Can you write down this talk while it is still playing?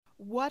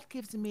What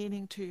gives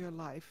meaning to your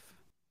life?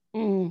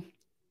 Mm.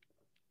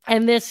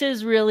 And this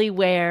is really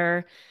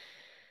where,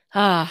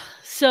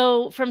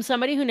 so from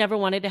somebody who never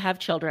wanted to have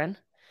children,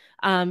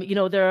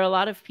 there are a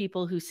lot of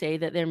people who say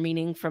that their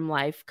meaning from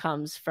life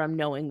comes from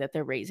knowing that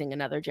they're raising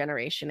another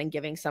generation and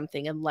giving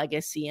something and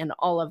legacy and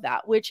all of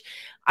that, which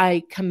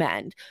I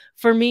commend.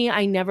 For me,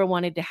 I never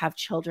wanted to have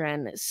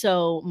children.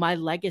 So my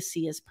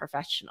legacy is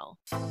professional.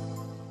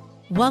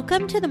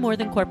 Welcome to the More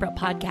Than Corporate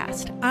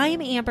podcast.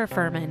 I'm Amber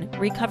Furman,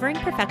 recovering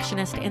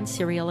perfectionist and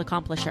serial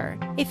accomplisher.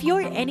 If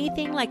you're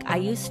anything like I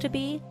used to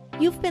be,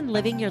 you've been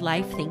living your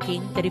life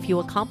thinking that if you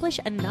accomplish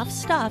enough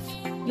stuff,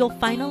 you'll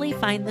finally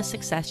find the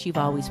success you've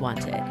always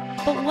wanted.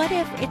 But what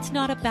if it's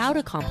not about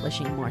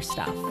accomplishing more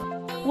stuff?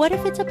 What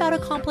if it's about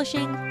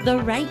accomplishing the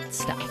right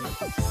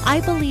stuff?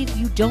 I believe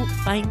you don't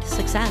find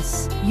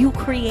success, you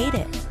create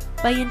it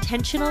by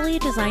intentionally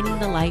designing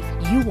the life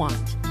you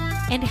want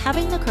and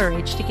having the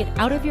courage to get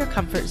out of your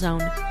comfort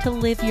zone to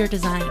live your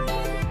design.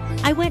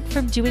 I went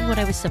from doing what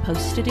I was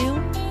supposed to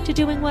do to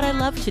doing what I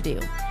love to do,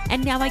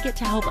 and now I get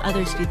to help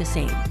others do the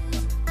same.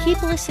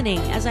 Keep listening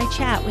as I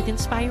chat with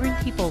inspiring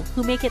people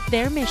who make it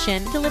their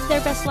mission to live their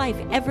best life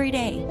every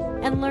day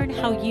and learn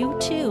how you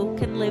too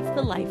can live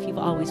the life you've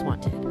always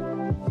wanted.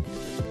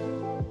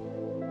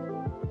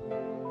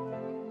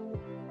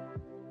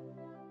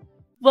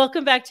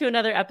 Welcome back to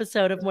another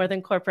episode of More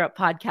Than Corporate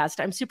Podcast.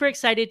 I'm super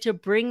excited to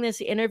bring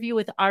this interview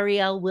with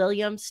Arielle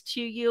Williams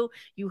to you.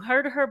 You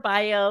heard her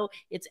bio.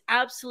 It's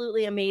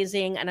absolutely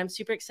amazing. And I'm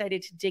super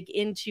excited to dig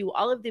into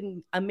all of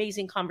the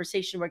amazing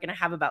conversation we're going to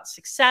have about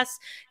success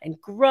and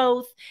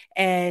growth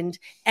and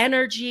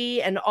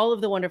energy and all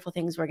of the wonderful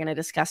things we're going to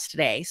discuss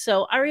today.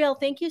 So Arielle,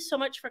 thank you so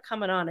much for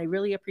coming on. I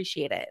really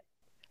appreciate it.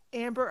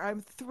 Amber,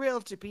 I'm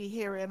thrilled to be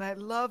here, and I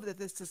love that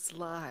this is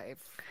live.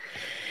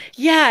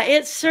 Yeah,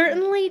 it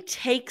certainly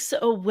takes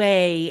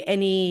away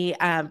any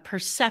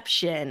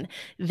perception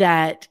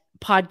that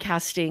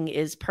podcasting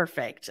is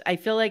perfect. I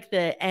feel like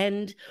the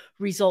end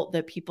result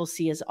that people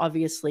see is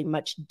obviously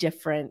much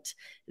different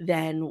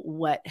than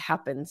what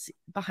happens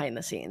behind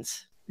the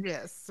scenes,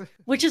 Yes,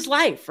 which is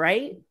life,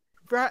 right?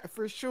 right,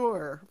 for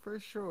sure, for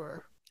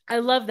sure. I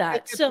love Make that.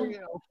 it So,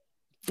 real.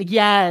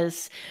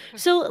 yes.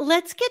 So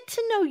let's get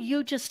to know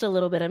you just a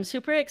little bit. I'm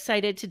super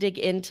excited to dig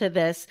into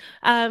this.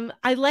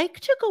 I like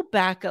to go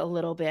back a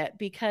little bit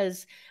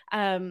because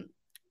I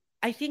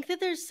think that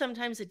there's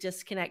sometimes a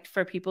disconnect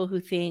for people who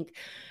think,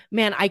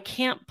 man, I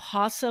can't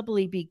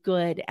possibly be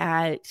good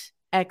at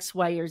X,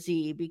 Y, or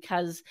Z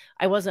because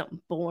I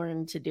wasn't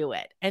born to do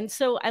it. And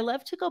so I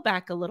love to go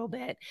back a little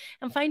bit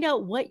and find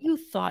out what you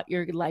thought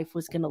your life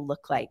was going to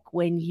look like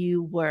when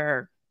you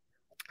were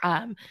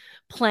um,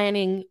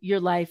 planning your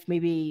life,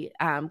 maybe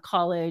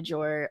college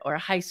or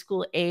high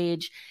school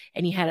age,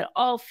 and you had it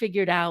all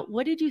figured out.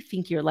 What did you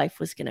think your life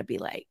was going to be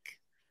like?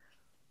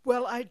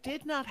 Well, I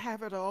did not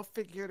have it all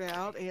figured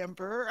out,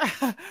 Amber.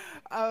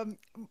 um,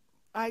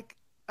 I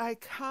I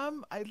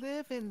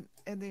live in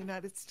the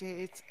United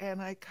States,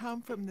 and I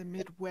come from the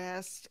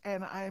Midwest,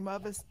 and I'm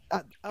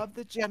of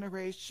the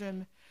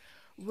generation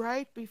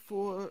right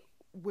before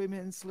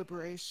women's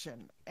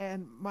liberation.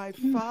 And my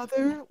Mm.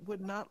 father would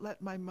not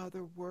let my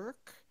mother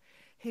work.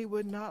 He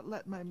would not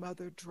let my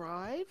mother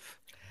drive.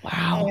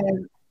 Wow.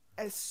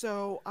 And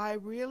so I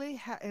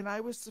really and I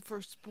was the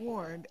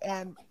firstborn,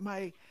 and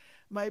my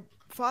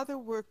father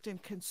worked in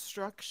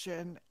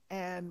construction,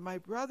 and my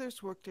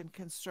brothers worked in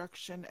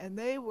construction, and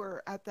they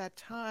were at that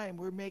time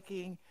were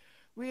making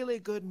really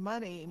good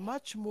money,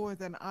 much more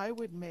than I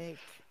would make,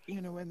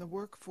 in the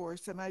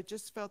workforce. And I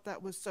just felt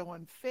that was so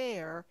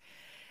unfair,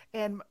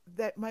 and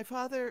that my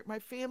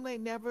family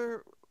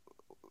never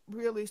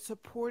really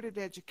supported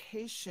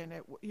education.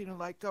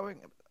 Like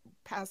going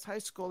past high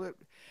school,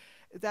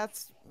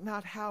 that's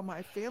not how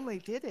my family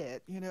did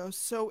it.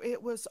 So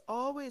it was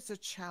always a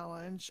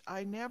challenge.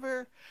 I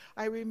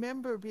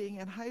remember being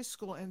in high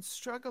school and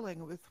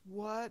struggling with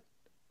what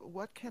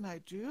can I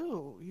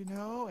do,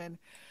 and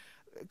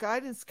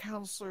guidance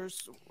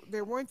counselors,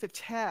 there weren't the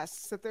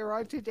tests that there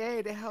are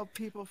today to help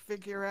people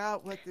figure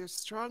out what their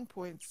strong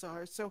points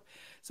are. So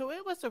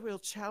it was a real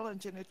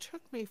challenge, and it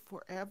took me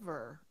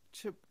forever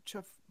to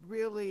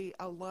really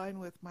align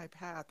with my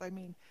path. I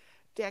mean,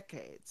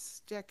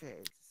 decades.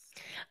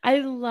 I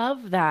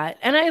love that.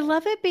 And I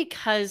love it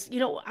because,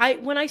 I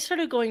when I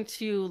started going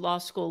to law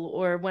school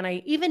or when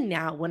I even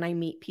now when I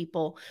meet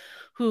people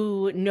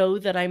who know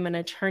that I'm an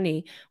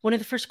attorney, one of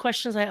the first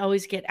questions I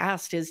always get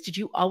asked is, "Did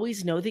you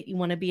always know that you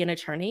want to be an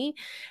attorney?"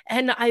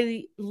 And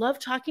I love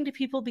talking to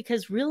people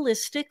because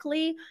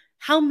realistically,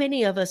 how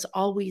many of us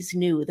always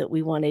knew that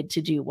we wanted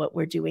to do what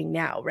we're doing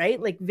now, right?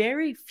 Like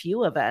very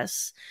few of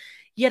us.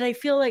 Yet I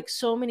feel like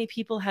so many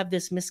people have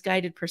this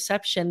misguided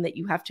perception that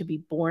you have to be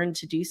born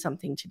to do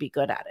something to be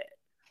good at it.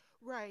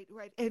 Right,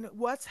 right. And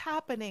what's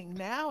happening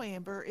now,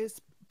 Amber, is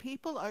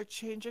people are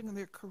changing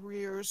their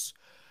careers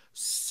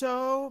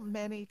so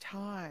many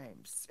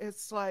times.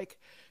 It's like,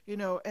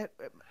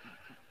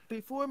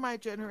 before my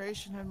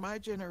generation and my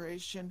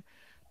generation,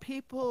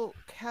 people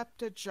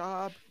kept a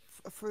job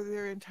for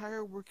their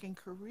entire working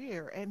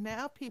career. And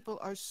now people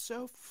are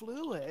so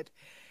fluid.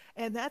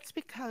 And that's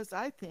because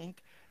I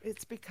think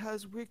it's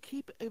because we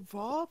keep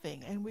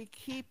evolving and we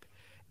keep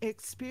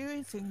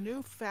experiencing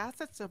new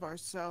facets of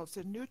ourselves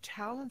and new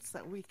talents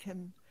that we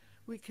can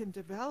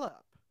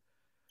develop.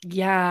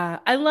 Yeah,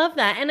 I love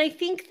that. And I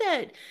think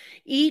that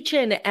each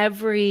and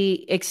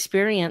every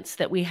experience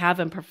that we have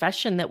and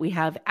profession that we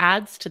have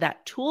adds to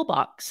that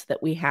toolbox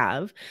that we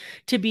have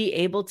to be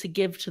able to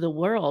give to the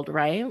world,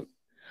 right?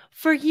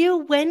 For you,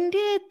 when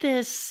did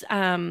this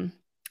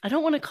I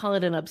don't want to call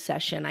it an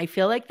obsession. I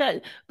feel like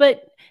that,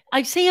 but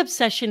I say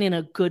obsession in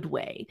a good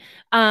way.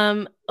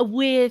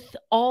 With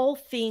all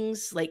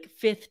things like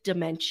fifth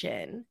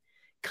dimension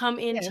come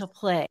Yes, into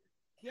play.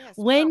 yes.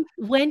 Well,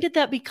 When did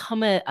that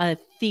become a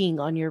thing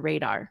on your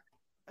radar?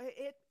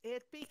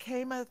 it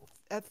became a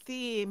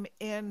theme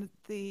in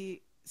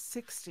the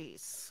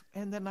 60s,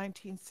 in the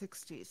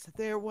 1960s.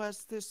 There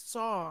was this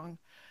song,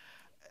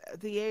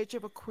 The Age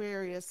of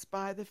Aquarius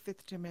by the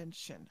Fifth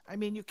Dimension. I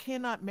mean, you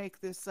cannot make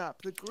this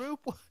up. The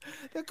group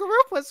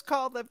was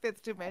called the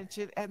Fifth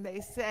Dimension, and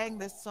they sang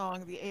this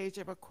song, The Age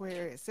of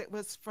Aquarius. It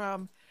was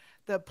from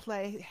the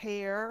play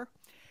Hair.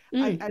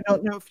 Mm. I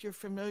don't know if you're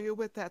familiar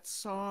with that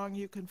song.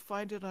 You can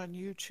find it on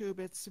YouTube.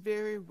 It's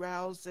very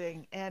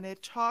rousing, and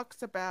it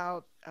talks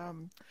about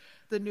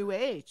the new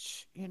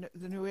age,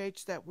 the new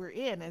age that we're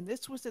in. And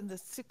this was in the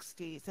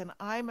 60s, and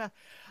I'm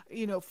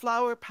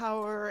flower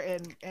power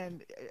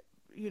and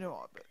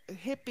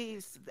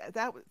hippies.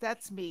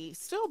 That's me,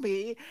 still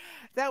me.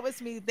 That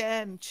was me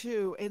then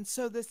too. And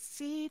so the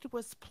seed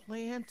was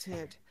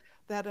planted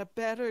that a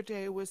better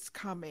day was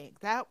coming.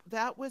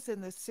 That was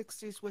in the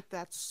 60s with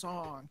that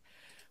song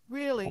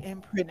really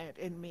imprinted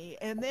in me.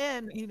 And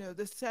then,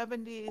 the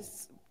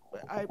 70s,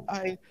 I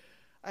I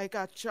I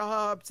got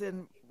jobs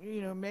and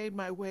made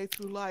my way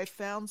through life,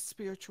 found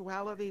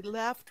spirituality,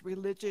 left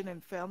religion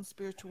and found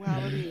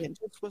spirituality and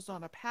just was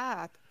on a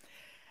path.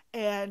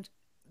 And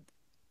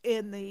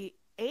in the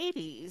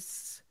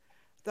 80s,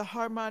 the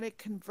harmonic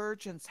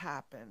convergence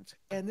happened.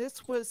 And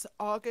this was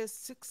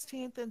August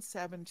 16th and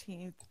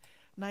 17th,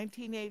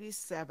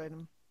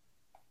 1987,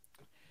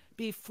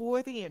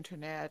 before the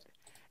internet.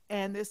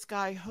 And this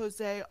guy,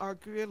 Jose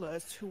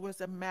Arguelles, who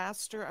was a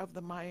master of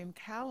the Mayan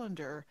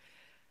calendar,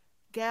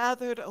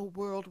 gathered a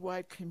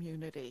worldwide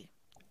community,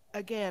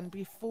 again,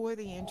 before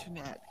the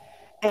internet.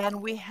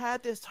 And we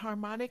had this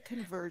harmonic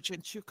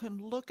convergence. You can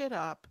look it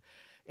up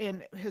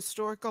in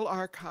historical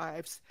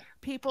archives.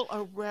 People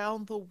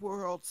around the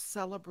world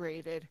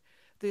celebrated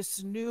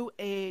this new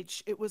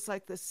age. It was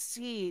like the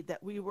seed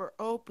that we were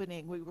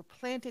opening, we were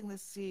planting the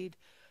seed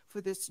for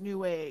this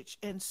new age.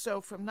 And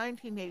so from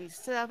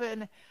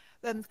 1987,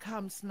 then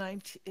comes the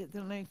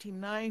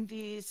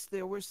 1990s.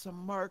 There were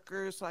some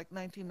markers like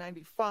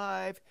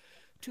 1995,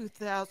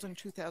 2000,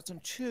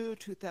 2002,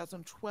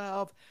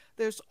 2012.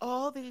 There's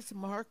all these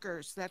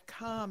markers that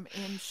come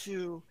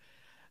into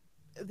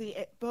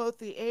both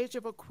the age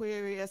of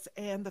Aquarius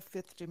and the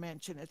fifth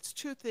dimension. It's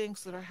two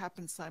things that are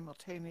happening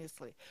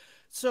simultaneously.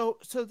 So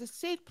the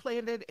seed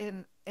planted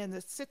in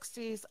the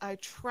 60s, I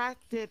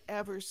tracked it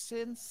ever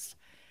since,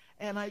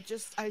 and I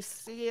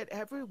see it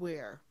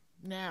everywhere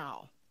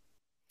now.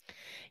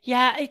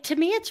 Yeah, to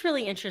me, it's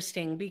really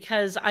interesting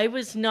because I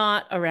was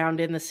not around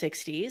in the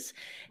 60s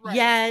Right.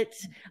 yet.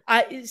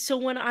 So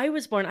when I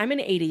was born, I'm an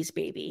 80s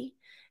baby.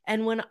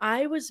 And when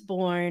I was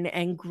born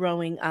and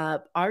growing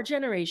up, our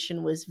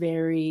generation was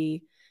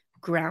very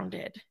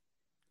grounded,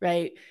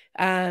 right?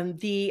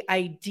 The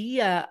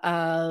idea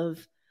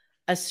of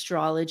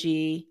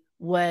astrology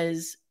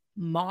was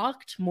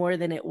mocked more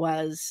than it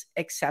was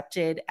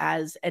accepted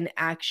as an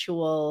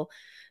actual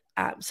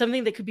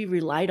something that could be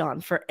relied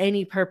on for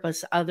any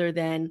purpose other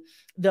than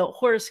the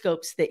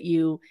horoscopes that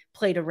you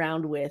played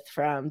around with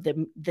from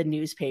the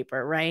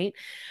newspaper, right?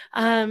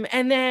 Right.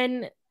 And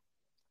then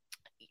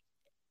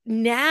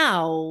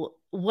now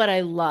what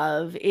I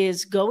love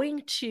is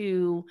going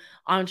to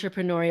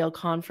entrepreneurial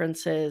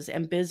conferences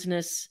and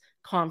business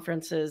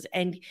conferences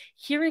and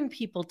hearing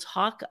people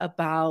talk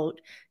about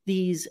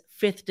these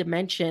fifth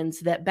dimensions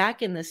that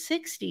back in the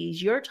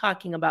 60s you're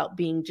talking about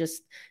being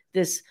just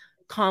this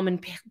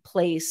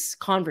commonplace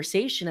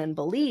conversation and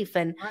belief,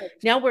 and Right.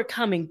 now we're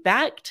coming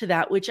back to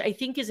that, which I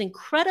think is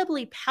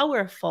incredibly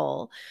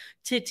powerful,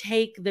 to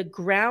take the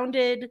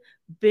grounded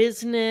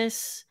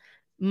business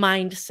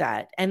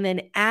mindset and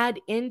then add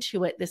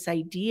into it this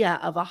idea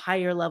of a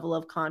higher level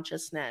of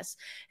consciousness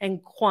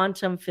and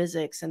quantum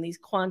physics and these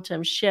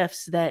quantum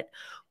shifts that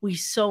we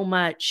so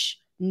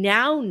much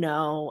now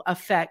know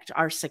affect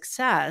our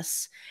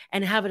success,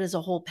 and have it as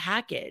a whole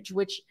package,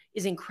 which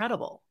is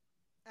incredible.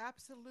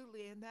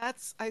 Absolutely. And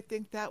I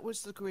think that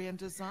was the grand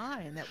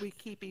design, that we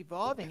keep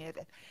evolving it.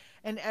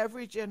 And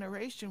every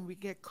generation we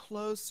get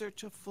closer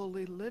to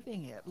fully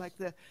living it.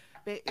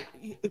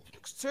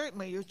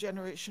 Certainly your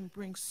generation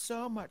brings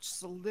so much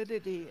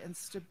solidity and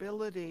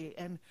stability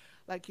and,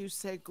 like you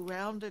say,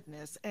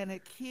 groundedness. And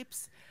it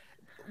keeps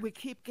we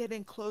keep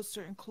getting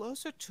closer and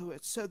closer to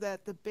it, so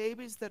that the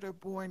babies that are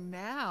born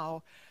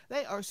now,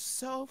 they are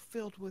so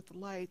filled with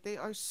light. They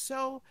are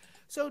so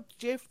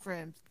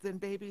different than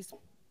babies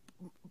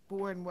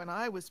born when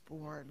I was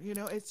born.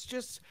 It's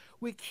just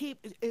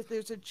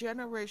there's a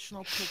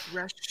generational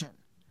progression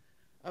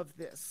of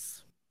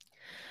this.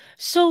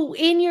 So,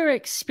 in your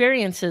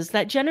experiences,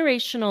 that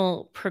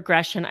generational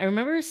progression, I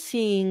remember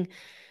seeing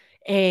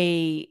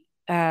a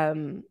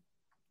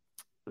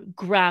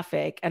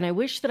graphic, and I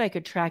wish that I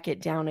could track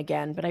it down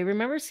again, but I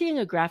remember seeing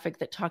a graphic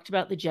that talked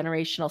about the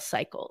generational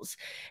cycles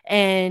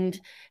and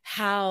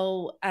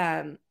how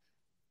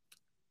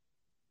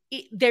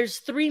there's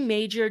three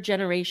major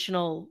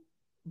generational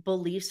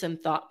beliefs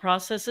and thought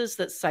processes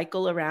that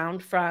cycle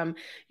around from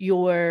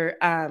your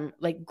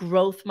like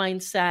growth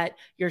mindset,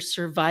 your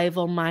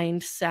survival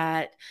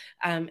mindset,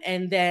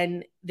 and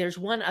then there's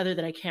one other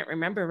that I can't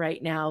remember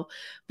right now.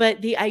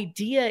 But the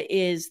idea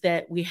is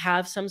that we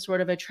have some sort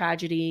of a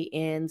tragedy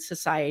in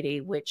society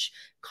which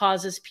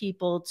causes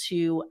people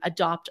to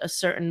adopt a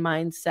certain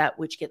mindset,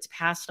 which gets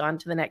passed on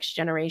to the next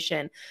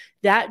generation.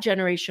 That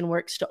generation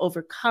works to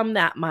overcome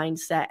that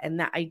mindset, and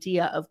that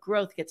idea of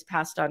growth gets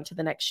passed on to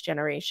the next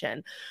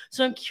generation.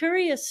 So I'm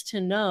curious to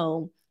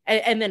know,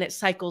 and then it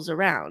cycles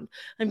around.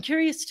 I'm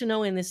curious to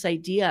know, in this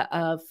idea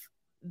of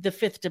the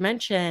fifth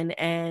dimension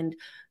and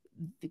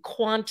the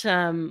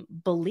quantum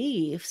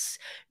beliefs,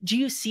 do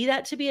you see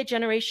that to be a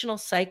generational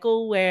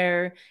cycle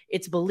where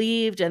it's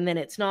believed and then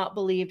it's not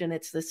believed and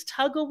it's this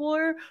tug of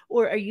war?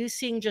 Or are you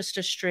seeing just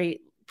a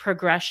straight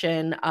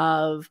progression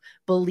of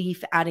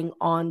belief adding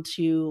on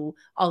to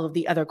all of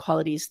the other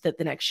qualities that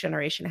the next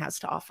generation has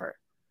to offer?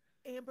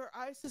 Amber,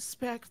 I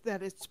suspect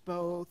that it's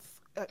both.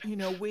 There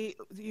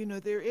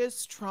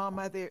is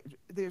trauma.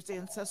 There's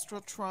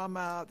ancestral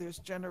trauma. There's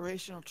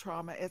generational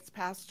trauma. It's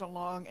passed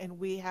along, and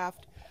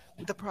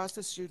the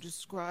process you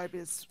describe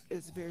is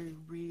very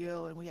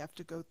real, and we have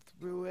to go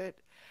through it.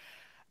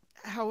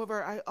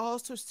 However, I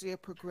also see a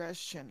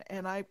progression,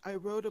 and I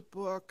wrote a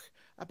book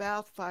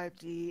about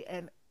 5D,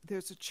 and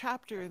there's a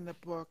chapter in the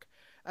book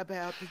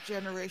about the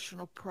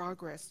generational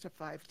progress to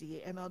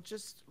 5D. And I'll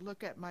just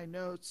look at my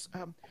notes.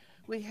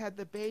 We had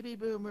the baby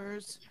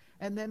boomers,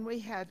 and then we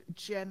had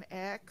Gen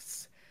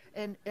X,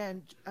 and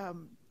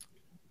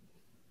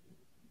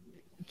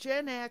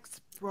Gen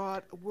X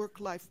brought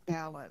work-life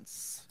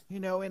balance.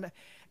 The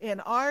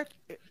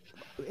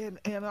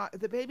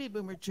baby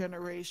boomer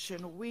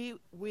generation, we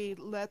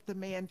let the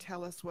man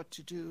tell us what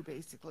to do.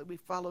 Basically, we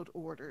followed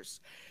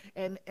orders,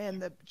 and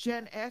the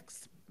Gen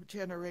X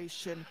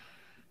generation,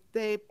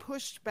 they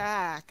pushed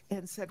back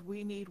and said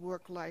we need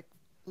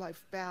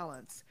work-life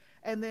balance.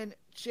 And then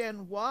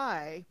Gen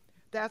Y,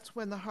 that's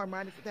when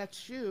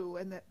that's you,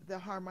 and the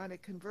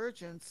harmonic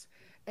convergence.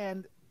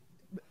 And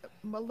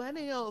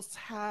millennials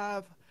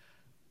have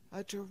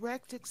a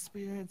direct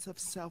experience of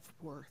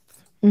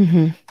self-worth.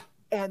 Mm-hmm.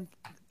 And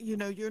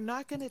you're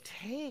not going to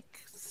take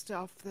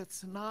stuff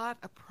that's not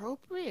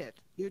appropriate.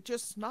 You're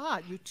just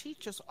not. You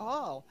teach us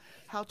all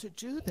how to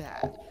do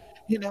that.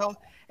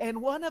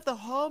 And one of the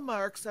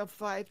hallmarks of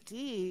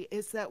 5D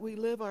is that we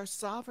live our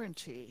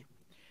sovereignty,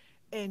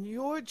 and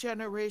your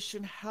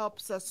generation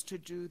helps us to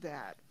do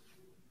that.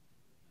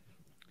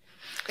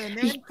 And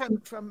then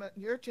from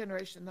your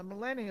generation, the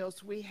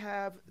millennials, we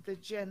have the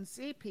Gen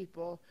Z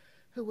people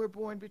who were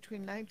born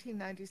between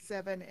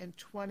 1997 and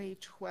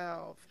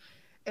 2012.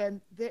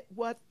 And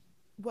what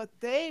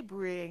they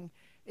bring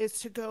is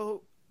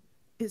to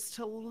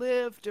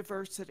live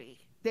diversity.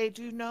 They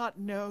do not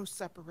know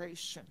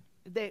separation.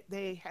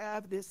 They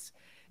have this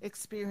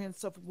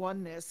experience of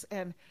oneness,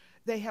 and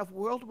they have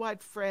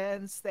worldwide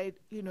friends. They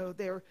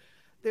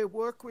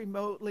work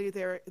remotely.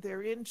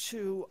 They're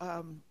into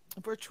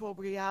virtual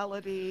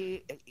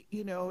reality.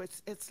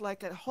 It's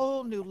like a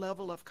whole new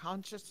level of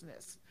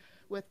consciousness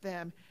with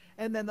them.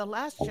 And then the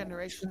last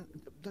generation,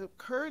 the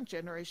current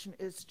generation,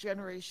 is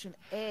Generation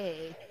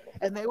A,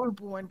 and they were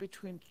born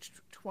between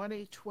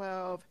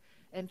 2012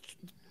 and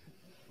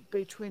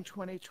between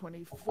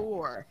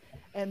 2024,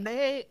 and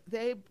they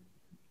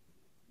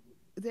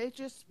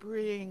just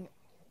bring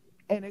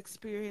an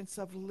experience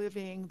of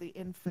living the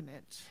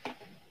infinite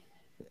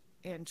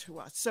into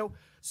us.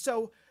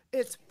 So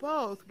it's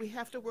both. We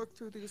have to work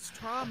through these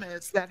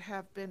traumas that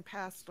have been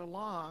passed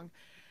along,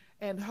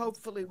 and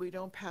hopefully we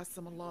don't pass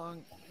them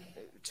along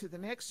to the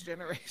next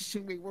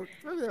generation. We work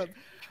through them,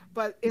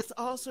 but it's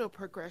also a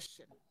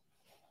progression.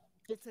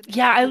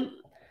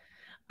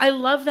 I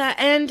love that,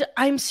 and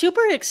I'm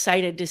super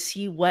excited to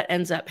see what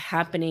ends up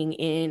happening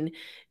in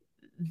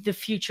the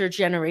future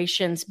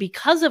generations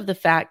because of the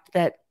fact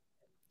that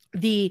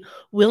the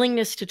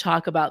willingness to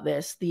talk about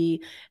this,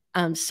 the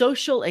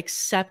social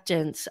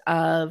acceptance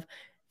of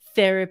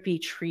therapy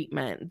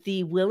treatment,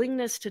 the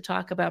willingness to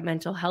talk about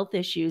mental health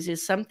issues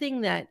is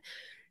something that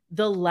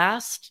the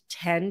last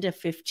 10 to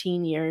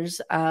 15 years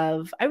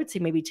of, I would say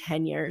maybe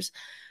 10 years,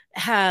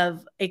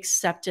 have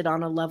accepted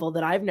on a level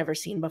that I've never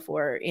seen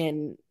before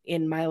in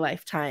my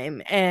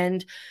lifetime.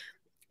 And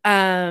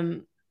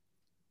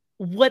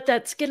what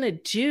that's going to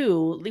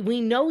do,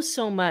 we know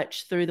so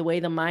much through the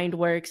way the mind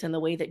works and the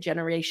way that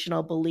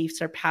generational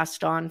beliefs are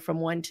passed on from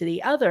one to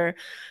the other,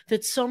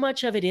 that so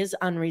much of it is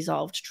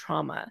unresolved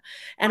trauma.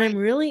 And I'm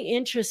really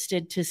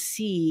interested to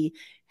see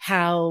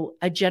how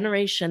a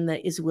generation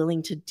that is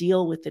willing to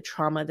deal with the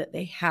trauma that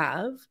they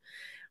have,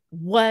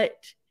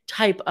 what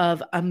type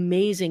of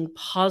amazing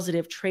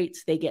positive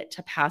traits they get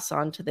to pass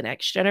on to the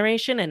next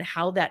generation, and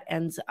how that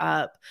ends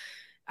up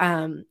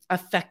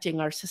affecting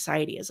our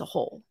society as a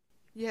whole.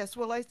 Yes,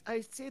 well,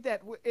 I see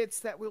that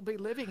it's that we'll be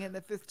living in the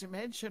fifth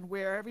dimension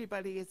where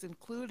everybody is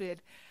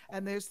included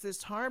and there's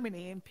this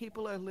harmony and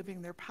people are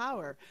living their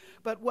power.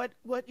 But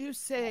what you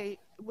said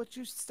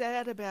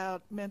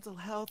about mental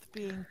health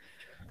being,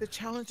 the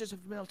challenges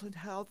of mental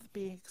health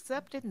being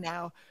accepted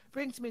now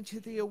brings me to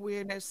the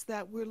awareness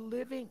that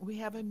we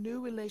have a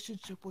new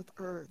relationship with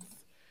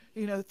Earth.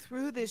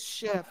 Through this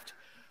shift,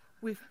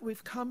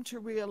 we've come to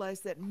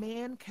realize that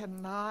man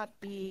cannot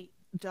be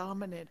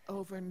dominant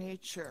over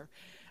nature,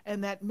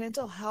 and that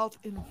mental health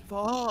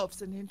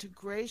involves an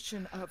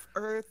integration of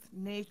earth,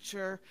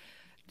 nature,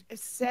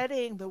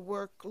 setting the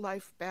work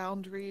life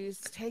boundaries,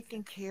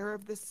 taking care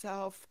of the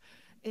self,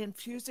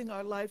 infusing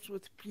our lives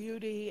with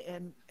beauty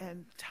and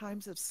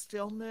times of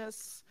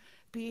stillness,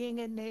 being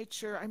in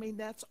nature. I mean,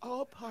 that's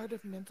all part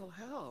of mental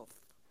health.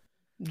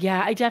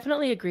 Yeah, I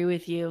definitely agree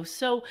with you.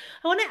 So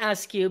I want to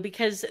ask you,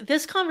 because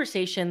this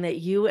conversation that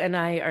you and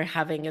I are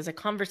having is a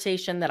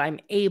conversation that I'm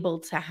able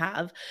to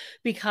have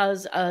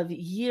because of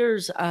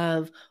years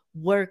of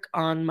work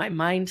on my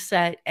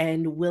mindset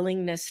and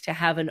willingness to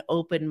have an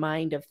open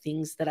mind of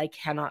things that I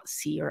cannot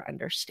see or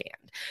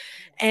understand.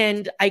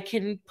 And I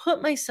can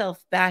put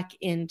myself back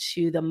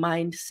into the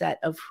mindset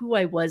of who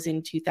I was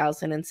in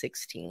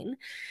 2016,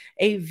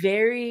 a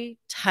very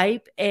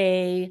type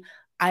A,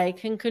 I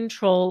can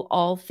control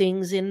all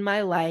things in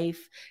my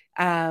life.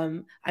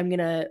 I'm going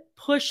to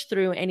push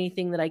through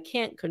anything that I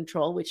can't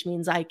control, which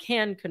means I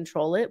can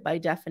control it by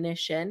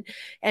definition,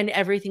 and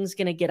everything's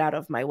going to get out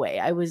of my way.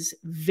 I was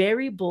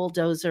very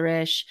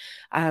bulldozerish.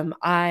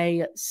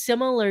 I,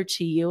 similar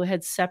to you,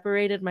 had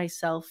separated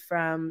myself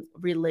from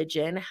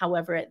religion.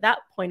 However, at that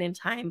point in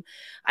time,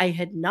 I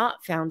had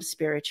not found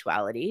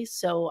spirituality.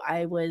 So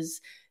I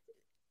was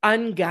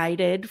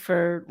unguided,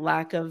 for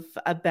lack of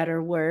a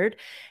better word.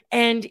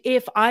 And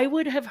if I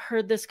would have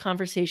heard this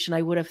conversation,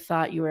 I would have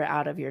thought you were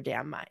out of your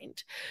damn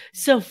mind.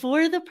 So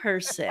for the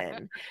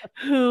person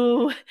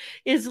who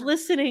is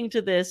listening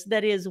to this,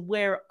 that is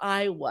where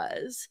I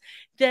was,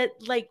 that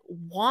like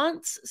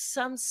wants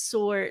some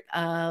sort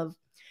of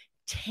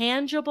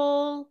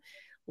tangible,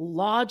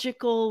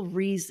 logical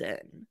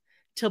reason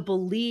to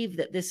believe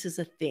that this is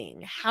a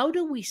thing, how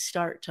do we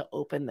start to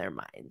open their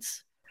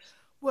minds?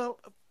 Well,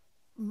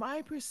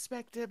 my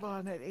perspective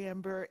on it,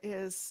 Amber,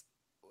 is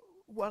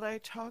what I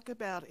talk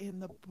about in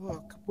the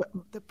book.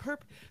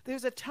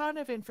 There's a ton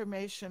of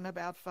information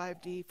about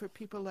 5D for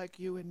people like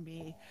you and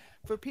me.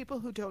 For people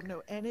who don't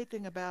know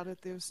anything about it,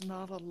 there's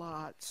not a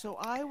lot. So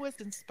I was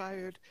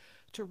inspired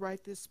to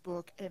write this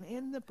book, and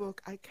in the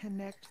book, I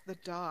connect the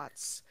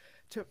dots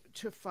to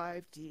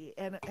 5D,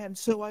 and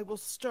so I will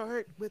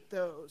start with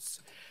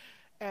those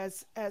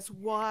as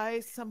why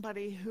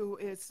somebody who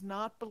is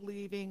not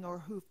believing or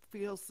who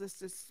feels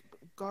this is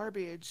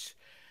garbage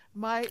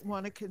might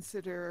want to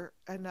consider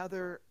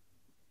another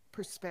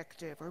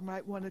perspective or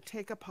might want to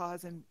take a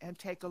pause and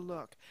take a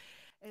look.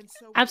 And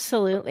so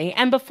Absolutely.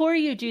 And before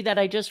you do that,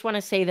 I just want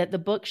to say that the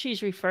book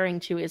she's referring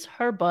to is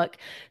her book,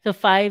 The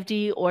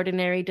 5D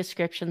Ordinary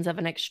Descriptions of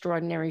an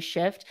Extraordinary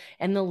Shift.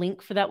 And the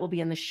link for that will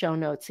be in the show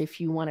notes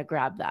if you want to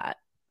grab that.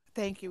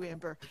 thank you,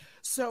 Amber.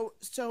 So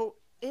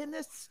in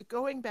this,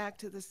 going back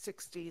to the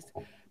 60s,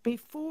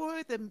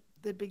 before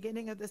the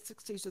beginning of the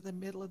 60s or the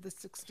middle of the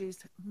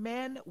 60s,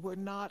 men were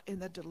not in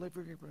the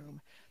delivery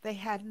room. They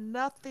had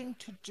nothing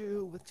to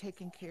do with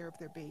taking care of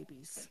their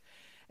babies.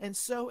 And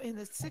so in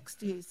the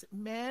 60s,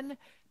 men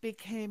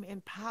became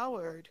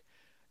empowered.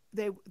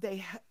 They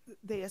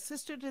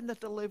assisted in the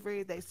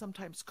delivery. They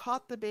sometimes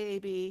caught the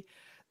baby.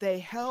 They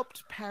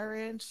helped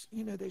parents.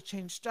 They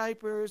changed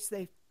diapers.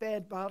 They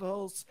fed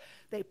bottles.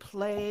 They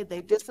played.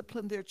 They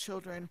disciplined their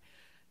children.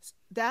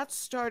 That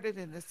started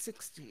in the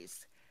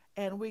 60s.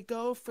 And we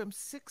go from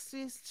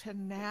 60s to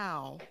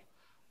now,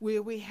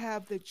 where we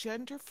have the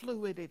gender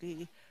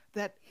fluidity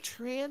that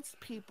trans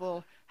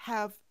people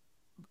have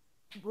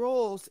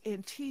roles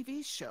in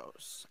TV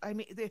shows. I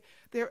mean,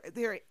 they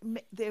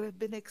have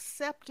been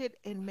accepted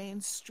in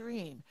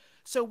mainstream.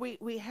 So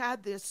we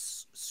had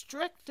this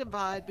strict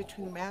divide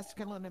between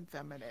masculine and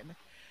feminine,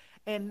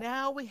 and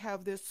now we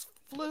have this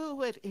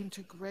fluid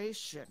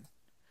integration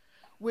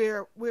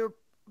where we're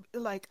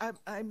like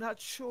I'm not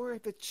sure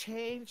if it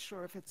changed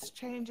or if it's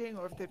changing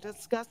or if they're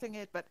discussing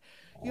it, but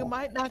you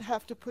might not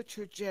have to put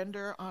your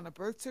gender on a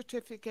birth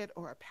certificate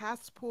or a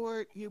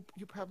passport. You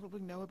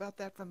probably know about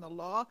that from the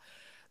law.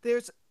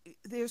 There's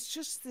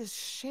just this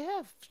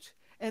shift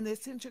and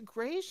this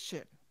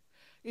integration,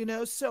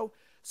 so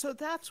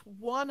that's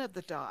one of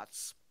the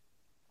dots.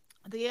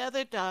 The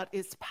other dot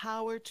is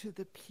power to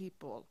the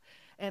people.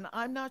 And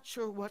I'm not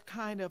sure what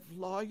kind of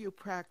law you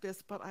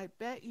practice, but I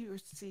bet you're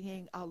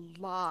seeing a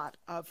lot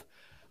of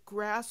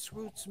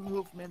grassroots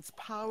movements,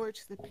 power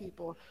to the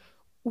people.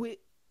 We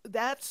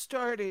that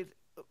started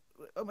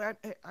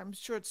I'm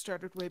sure it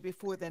started way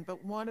before then,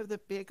 but one of the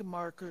big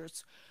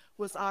markers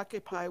was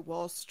Occupy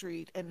Wall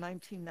Street in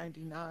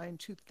 1999,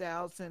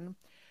 2000.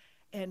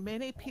 And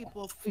many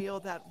people feel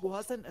that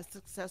wasn't a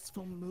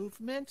successful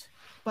movement,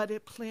 but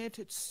it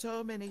planted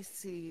so many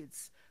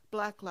seeds.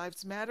 Black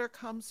Lives Matter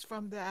comes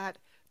from that.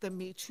 The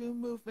Me Too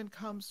movement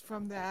comes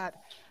from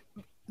that.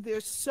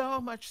 There's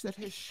so much that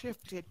has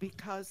shifted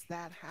because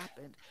that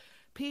happened.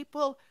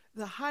 People,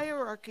 the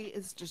hierarchy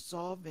is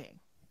dissolving,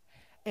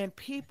 and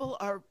people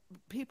are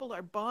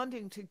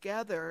bonding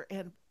together,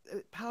 and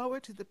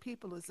power to the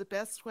people is the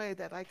best way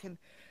that I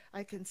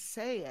can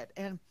say it.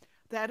 And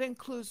that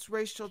includes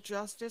racial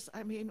justice.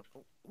 I mean,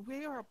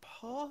 we are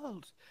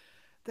appalled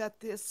that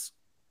this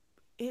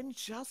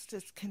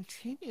injustice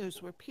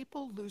continues, where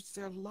people lose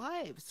their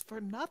lives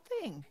for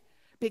nothing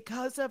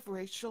because of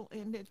racial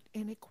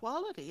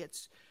inequality.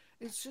 It's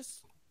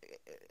just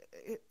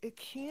it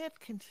can't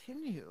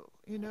continue,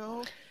 you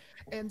know.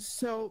 And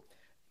so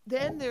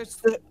then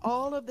there's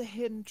all of the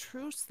hidden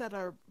truths that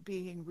are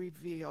being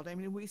revealed. I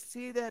mean, we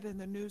see that in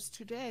the news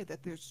today,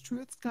 that there's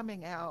truths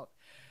coming out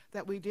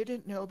that we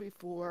didn't know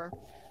before.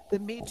 The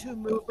Me Too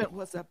movement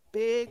was a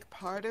big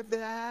part of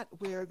that,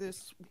 where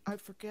this, I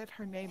forget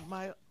her name,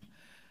 I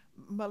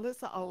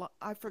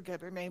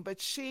forget her name, but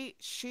she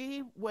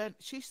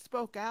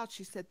spoke out.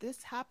 She said,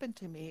 this happened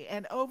to me.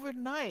 And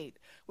overnight,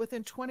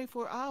 within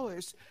 24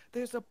 hours,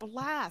 there's a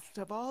blast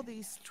of all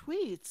these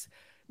tweets.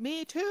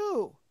 Me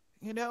too.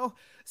 You know,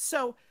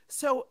 so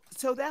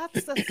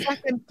that's the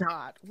second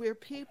dot, where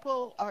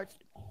people are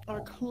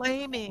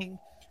claiming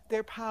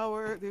their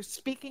power. They're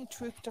speaking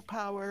truth to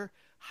power.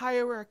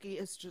 Hierarchy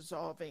is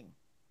dissolving.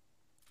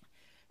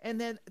 And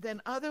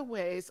then other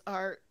ways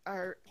are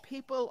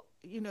people,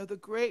 you know, the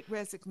great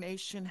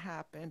resignation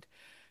happened.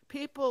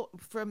 People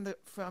from the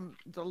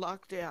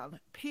lockdown,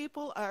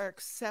 people are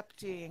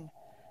accepting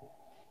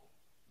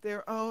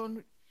their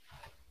own,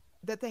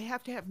 that they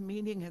have to have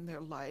meaning in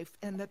their life,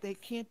 and that they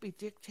can't be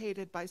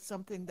dictated by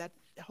something that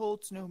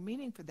holds no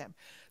meaning for them.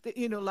 That,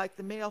 you know, like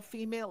the male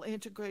female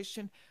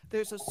integration,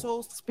 there's a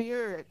soul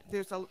spirit,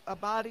 there's a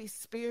body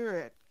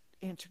spirit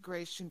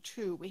integration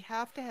too. We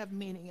have to have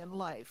meaning in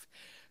life.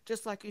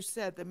 Just like you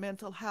said, the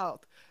mental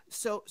health.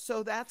 So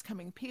that's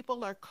coming.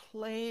 People are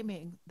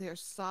claiming their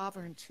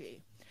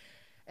sovereignty.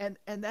 And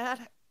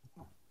that,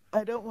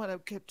 I don't want to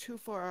get too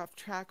far off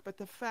track, but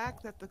the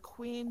fact that the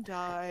queen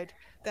died,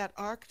 that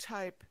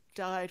archetype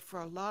died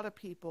for a lot of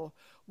people,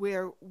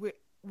 where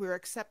we're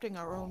accepting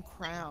our own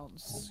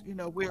crowns, you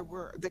know, where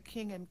we're the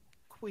king and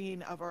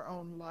queen of our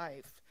own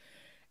life.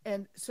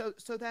 And so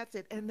that's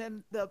it. And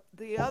then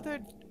the other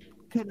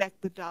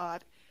connect the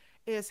dot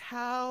is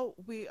how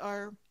we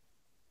are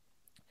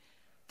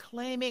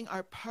claiming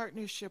our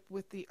partnership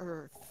with the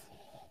earth.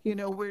 You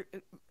know, we're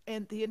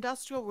and the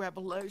industrial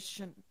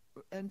revolution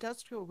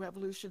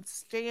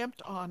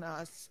stamped on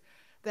us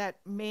that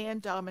man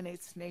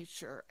dominates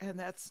nature, and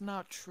that's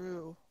not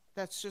true.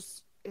 That's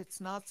just, it's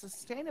not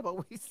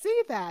sustainable. We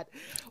see that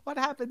what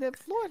happened in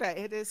Florida.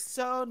 It is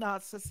so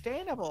not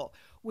sustainable.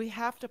 We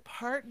have to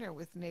partner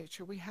with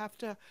nature. We have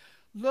to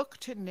look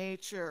to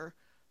nature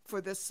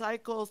for the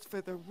cycles,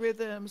 for the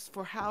rhythms,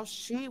 for how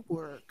she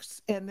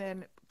works, and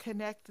then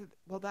connect.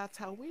 Well, that's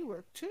how we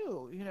work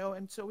too, you know,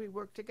 and so we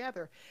work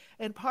together.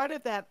 And part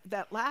of that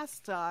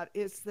last dot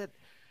is that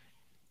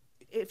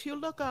if you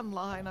look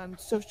online on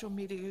social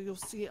media, you'll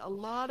see a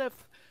lot of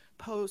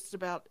posts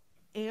about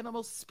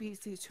animal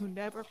species who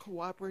never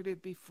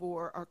cooperated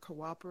before are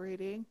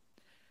cooperating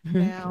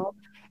Mhm. now,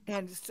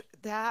 and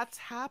that's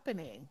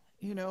happening.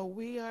 You know,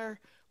 we're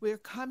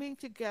coming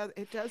together.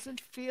 It doesn't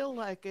feel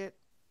like it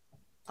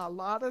a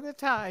lot of the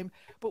time,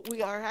 but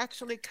we are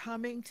actually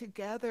coming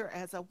together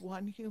as a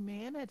one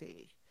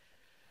humanity.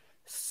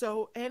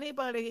 So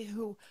anybody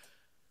who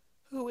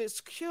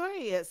is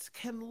curious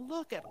can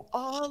look at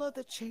all of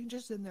the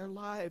changes in their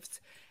lives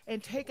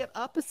and take it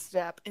up a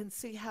step and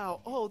see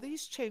how, oh,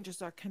 these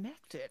changes are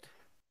connected.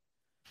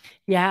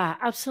 Yeah,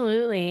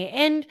 absolutely.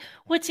 And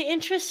what's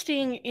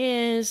interesting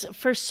is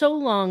for so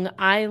long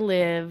I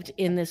lived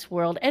in this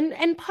world,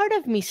 and part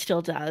of me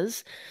still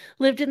does,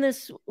 lives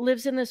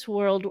in this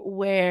world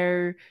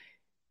where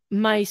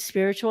my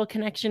spiritual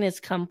connection is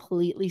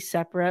completely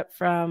separate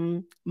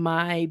from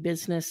my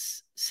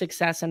business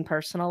success and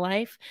personal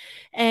life.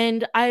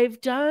 And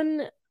I've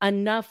done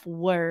enough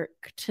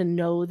work to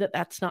know that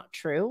that's not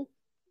true,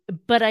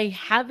 but I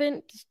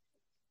haven't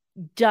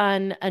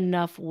done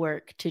enough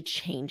work to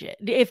change it.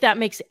 If that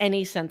makes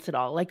any sense at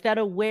all. Like that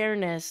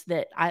awareness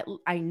that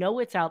I know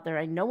it's out there,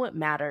 I know it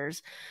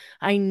matters.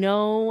 I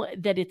know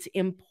that it's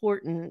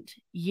important,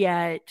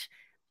 yet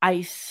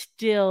I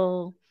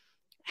still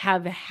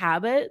have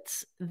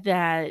habits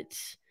that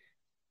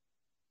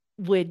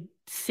would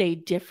say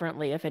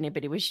differently if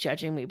anybody was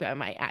judging me by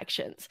my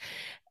actions.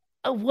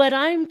 What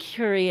I'm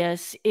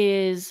curious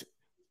is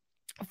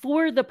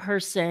for the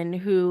person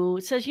who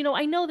says,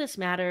 I know this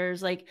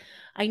matters. Like,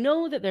 I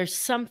know that there's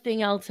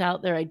something else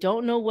out there. I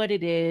don't know what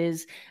it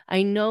is.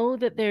 I know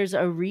that there's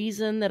a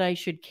reason that I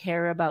should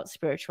care about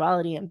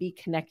spirituality and be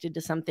connected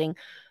to something,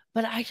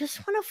 but I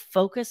just want to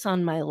focus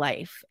on my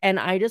life. And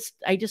I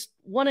just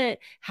want to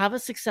have a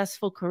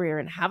successful career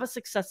and have a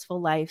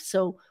successful life.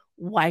 So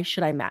why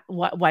should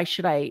why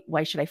should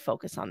I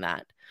focus on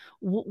that?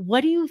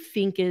 What do you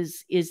think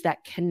is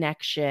that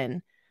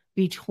connection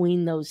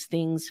between those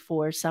things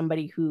for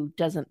somebody who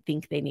doesn't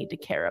think they need to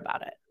care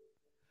about it?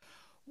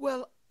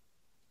 Well,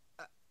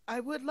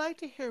 I would like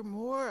to hear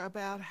more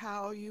about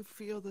how you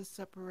feel the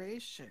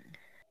separation.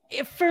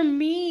 For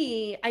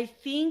me, I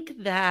think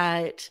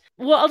that,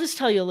 well, I'll just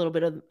tell you a little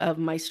bit of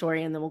my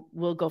story and then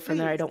we'll go from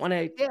there. I Please. don't want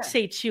to Yeah.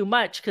 say too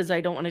much because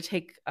I don't want to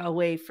take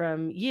away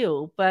from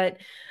you. But,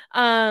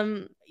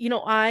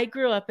 I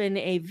grew up in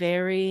a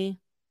very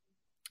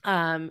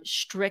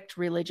strict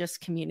religious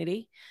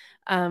community.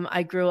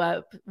 I grew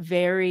up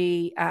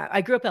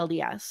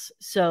LDS.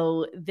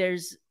 So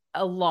there's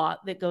a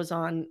lot that goes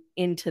on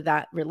into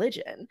that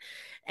religion.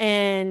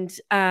 And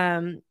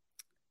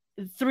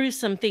through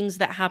some things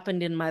that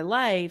happened in my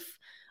life,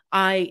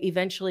 I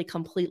eventually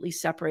completely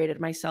separated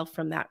myself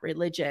from that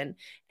religion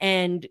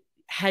and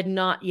had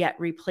not yet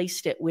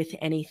replaced it with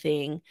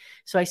anything.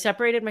 So I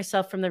separated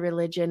myself from the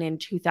religion in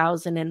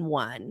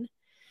 2001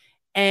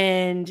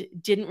 and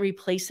didn't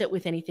replace it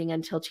with anything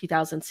until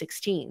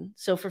 2016.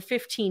 So for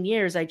 15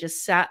 years, I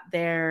just sat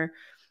there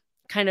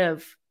kind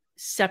of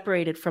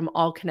separated from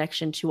all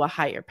connection to a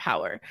higher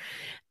power.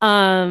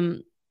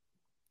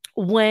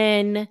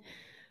 When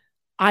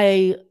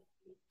I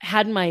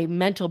had my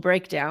mental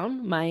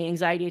breakdown, my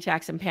anxiety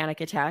attacks and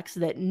panic attacks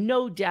that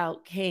no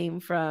doubt came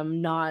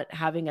from not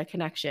having a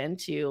connection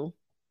to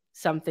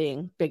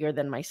something bigger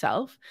than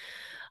myself.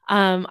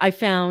 I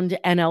found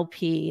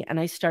NLP and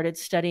I started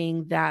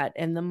studying that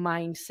and the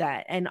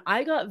mindset. And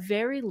I got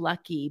very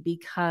lucky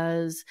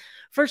because,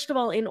 first of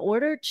all, in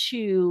order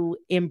to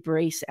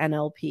embrace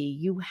NLP,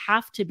 you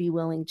have to be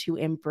willing to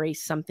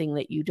embrace something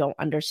that you don't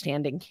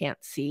understand and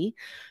can't see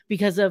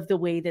because of the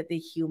way that the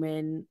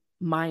human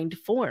mind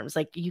forms.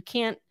 Like, you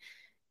can't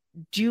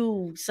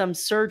do some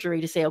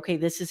surgery to say, okay,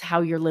 this is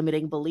how your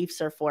limiting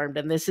beliefs are formed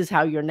and this is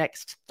how your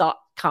next thought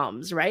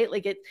comes, right?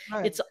 Like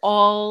Right. it's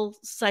all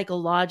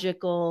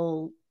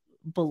psychological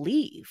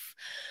belief.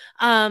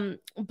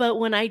 But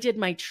when I did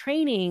my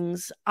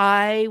trainings,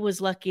 I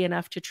was lucky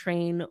enough to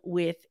train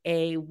with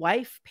a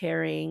wife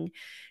pairing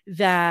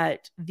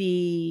that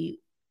the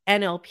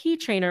NLP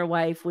trainer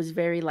wife was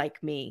very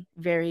like me,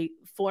 very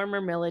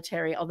former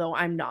military, although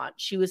I'm not.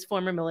 She was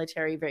former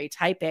military, very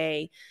type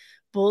A,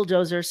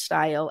 bulldozer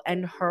style,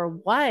 and her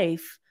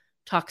wife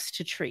talks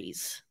to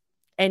trees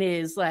and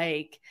is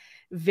like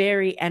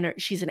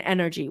she's an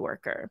energy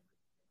worker.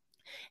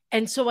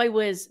 And so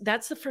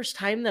that's the first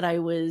time that I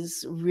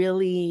was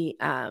really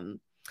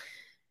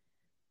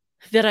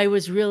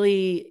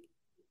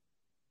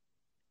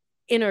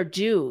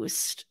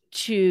introduced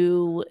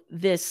to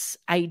this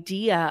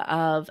idea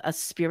of a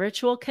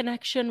spiritual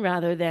connection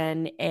rather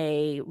than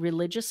a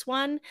religious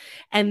one,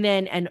 and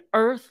then an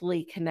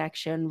earthly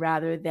connection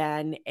rather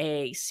than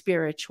a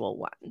spiritual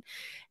one. Right.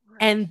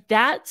 And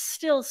that's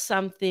still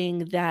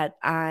something that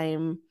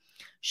I'm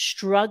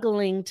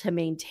struggling to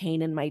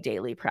maintain in my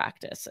daily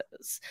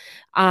practices.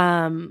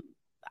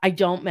 I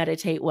don't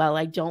meditate well.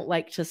 I don't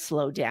like to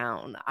slow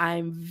down.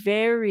 I'm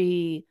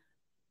very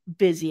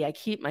busy. I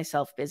keep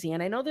myself busy.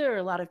 And I know there are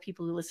a lot of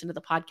people who listen to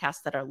the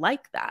podcast that are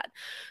like that.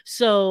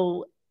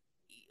 So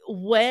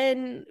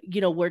when,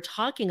 we're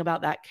talking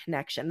about that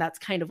connection, that's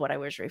kind of what I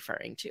was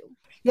referring to.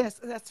 Yes,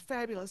 that's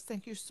fabulous.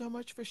 Thank you so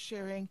much for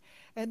sharing.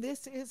 And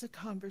this is a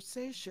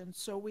conversation,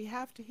 so we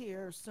have to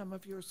hear some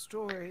of your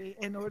story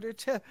in order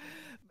to.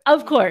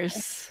 Of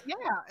course. Yeah,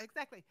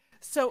 exactly.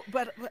 So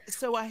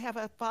I have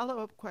a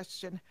follow-up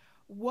question.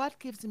 What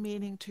gives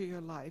meaning to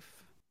your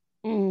life?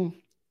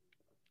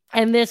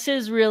 And this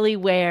is really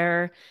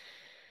where,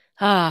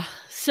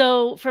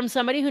 so from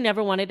somebody who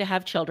never wanted to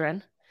have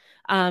children,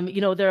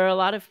 there are a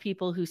lot of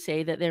people who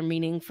say that their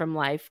meaning from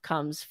life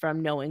comes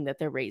from knowing that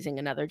they're raising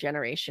another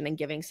generation and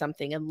giving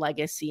something and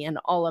legacy and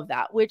all of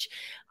that, which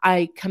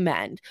I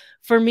commend.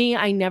 For me,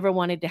 I never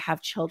wanted to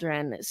have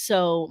children.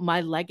 So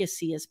my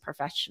legacy is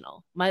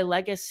professional. My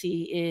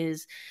legacy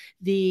is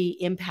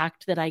the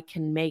impact that I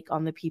can make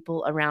on the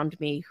people around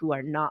me who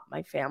are not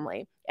my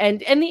family,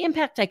 and the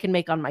impact I can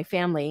make on my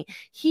family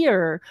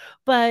here,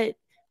 but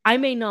I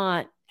may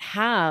not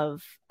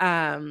have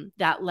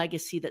that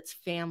legacy that's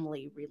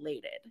family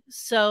related.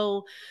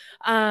 So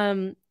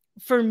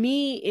for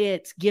me,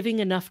 it's giving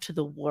enough to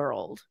the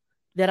world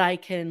that I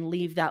can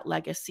leave that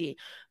legacy.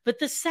 But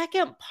the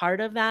second part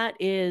of that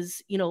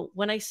is,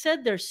 when I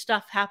said there's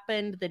stuff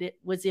happened that it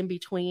was in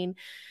between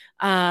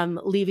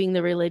leaving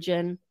the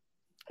religion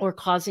or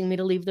causing me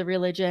to leave the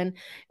religion,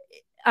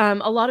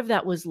 a lot of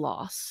that was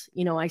loss.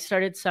 You know, I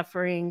started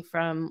suffering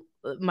from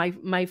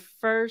my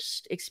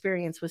first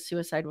experience with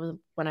suicide was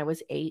when I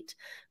was 8.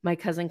 My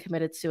cousin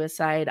committed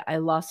suicide. I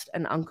lost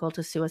an uncle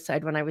to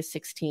suicide when I was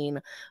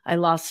 16. I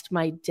lost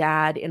my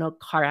dad in a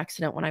car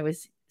accident when I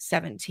was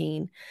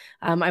 17.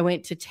 I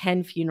went to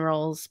 10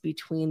 funerals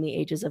between the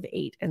ages of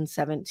 8 and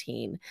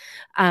 17.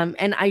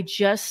 And I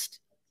just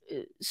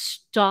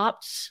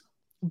stopped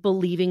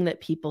believing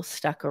that people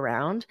stuck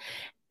around.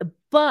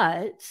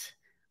 But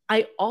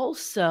I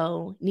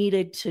also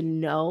needed to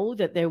know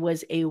that there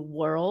was a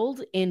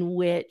world in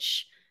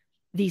which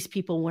these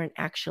people weren't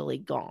actually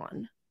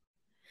gone.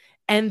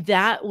 And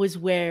that was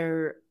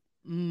where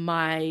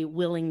my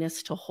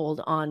willingness to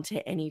hold on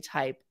to any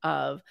type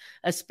of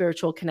a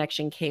spiritual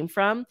connection came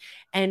from.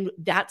 And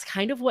that's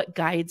kind of what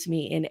guides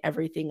me in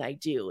everything I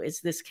do, is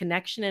this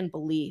connection and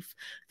belief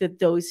that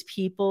those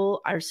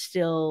people are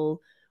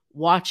still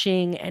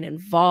watching and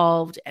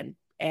involved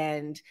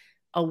and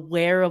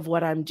aware of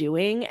what I'm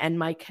doing, and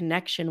my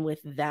connection with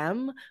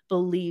them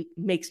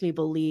makes me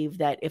believe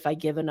that if I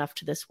give enough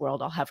to this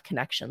world, I'll have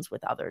connections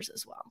with others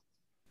as well.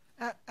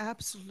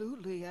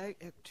 Absolutely. I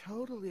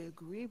totally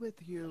agree with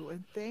you.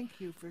 And thank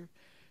you for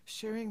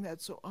sharing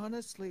that so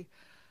honestly.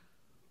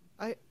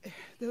 I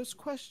those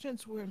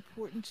questions were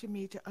important to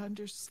me to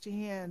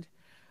understand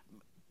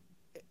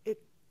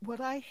it. What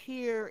I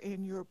hear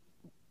in your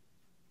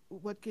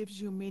what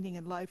gives you meaning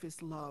in life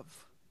is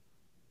love.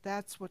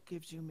 That's what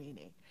gives you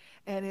meaning,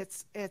 and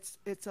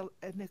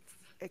an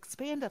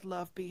expanded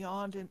love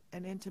beyond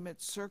an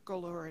intimate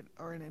circle or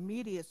an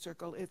immediate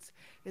circle.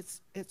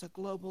 It's a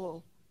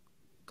global,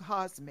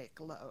 cosmic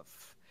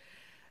love.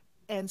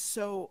 And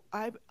so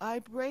I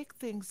break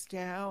things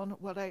down.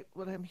 What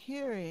I'm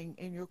hearing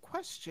in your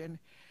question,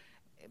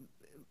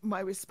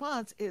 my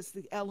response is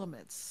the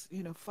elements,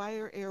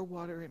 fire, air,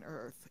 water, and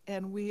earth.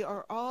 And we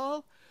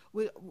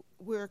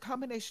we're a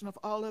combination of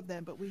all of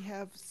them, but we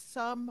have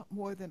some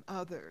more than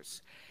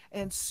others.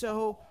 And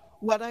so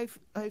I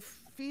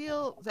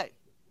feel that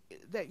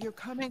you're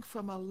coming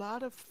from a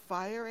lot of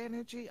fire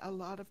energy, a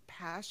lot of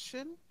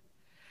passion,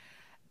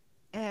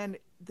 and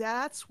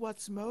that's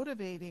what's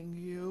motivating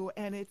you.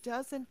 And it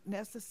doesn't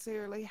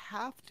necessarily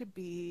have to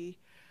be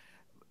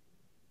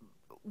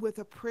with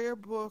a prayer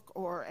book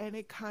or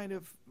any kind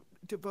of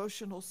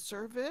devotional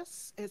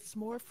service. It's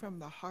more from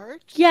the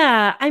heart.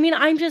 Yeah, I mean,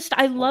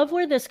 I love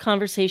where this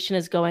conversation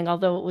is going,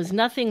 although it was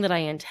nothing that I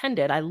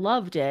intended. I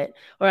loved it,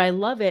 or I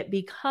love it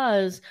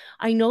because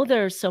I know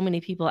there are so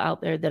many people out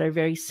there that are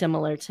very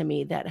similar to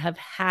me that have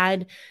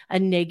had a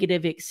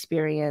negative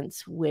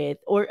experience with,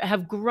 or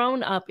have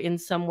grown up in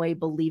some way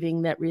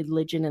believing that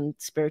religion and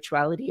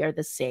spirituality are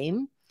the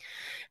same,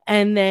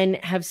 and then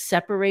have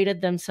separated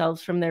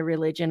themselves from their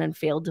religion and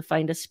failed to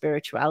find a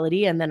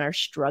spirituality, and then are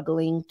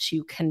struggling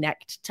to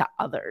connect to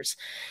others.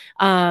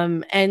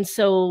 And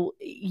so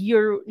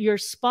you're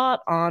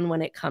spot on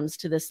when it comes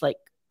to this like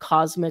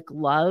cosmic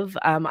love.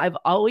 I've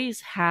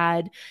always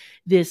had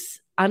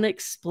this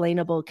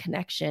unexplainable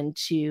connection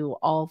to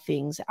all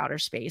things outer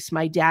space.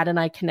 My dad and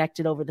I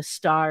connected over the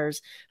stars.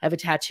 I have a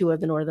tattoo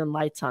of the Northern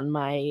Lights on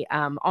my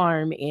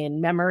arm in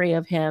memory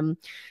of him.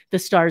 The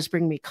stars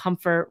bring me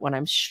comfort when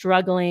I'm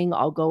struggling.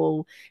 I'll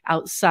go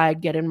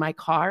outside, get in my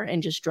car,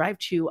 and just drive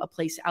to a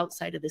place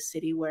outside of the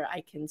city where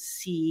I can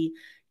see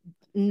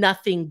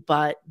nothing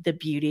but the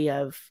beauty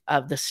of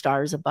the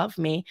stars above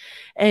me.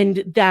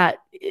 And that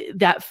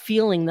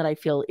feeling that I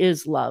feel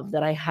is love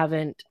that I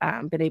haven't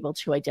been able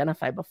to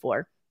identify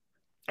before.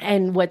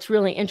 And what's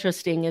really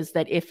interesting is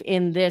that if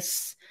in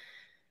this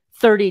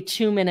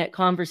 32-minute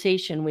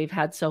conversation we've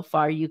had so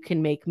far, you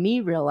can make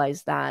me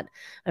realize that,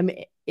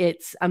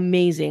 it's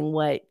amazing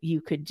what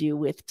you could do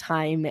with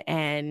time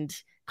and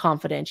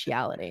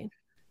confidentiality.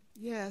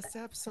 Yes,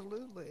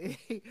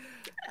 absolutely.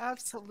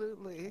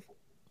 Absolutely.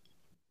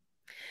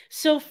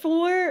 So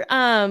for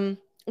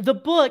the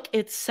book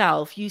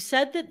itself, you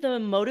said that the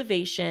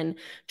motivation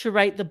to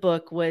write the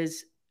book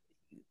was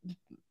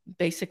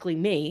basically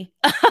me.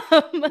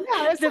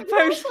 Yes, The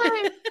person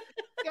exactly.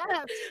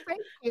 Yes,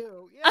 thank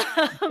you.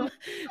 Yeah.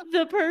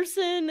 the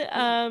person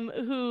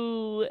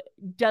who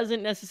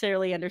doesn't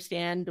necessarily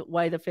understand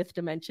why the fifth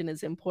dimension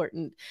is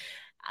important.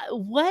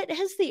 What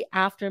has the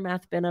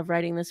aftermath been of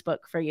writing this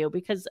book for you?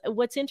 Because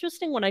what's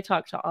interesting when I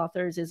talk to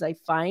authors is I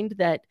find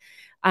that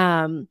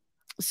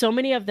so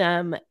many of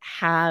them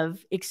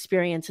have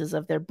experiences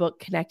of their book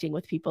connecting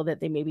with people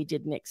that they maybe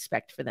didn't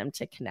expect for them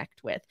to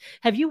connect with.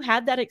 Have you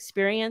had that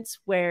experience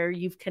where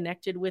you've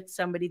connected with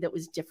somebody that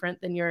was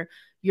different than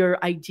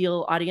your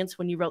ideal audience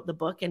when you wrote the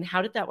book? And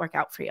how did that work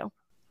out for you?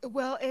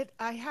 Well,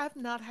 I have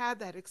not had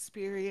that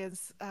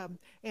experience,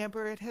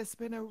 Amber. It has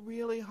been a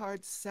really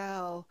hard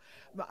sell.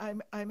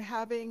 I'm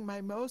having my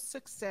most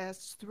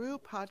success through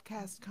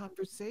podcast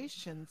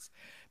conversations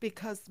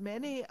because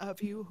many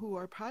of you who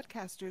are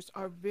podcasters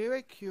are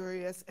very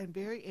curious and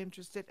very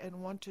interested and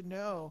want to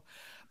know.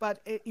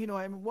 But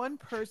I'm one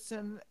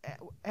person,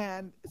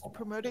 and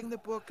promoting the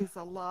book is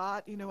a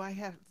lot. I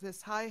have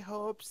this high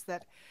hopes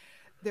that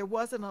there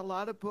wasn't a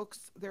lot of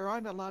books. There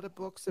aren't a lot of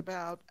books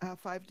about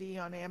 5D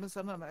on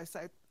Amazon, and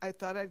I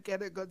thought I'd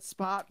get a good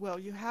spot. Well,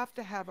 you have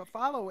to have a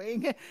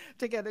following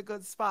to get a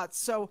good spot.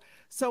 So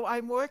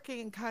I'm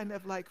working kind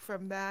of like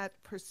from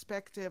that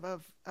perspective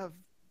of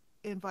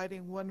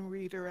inviting one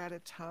reader at a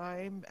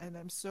time, and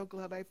I'm so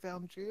glad I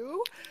found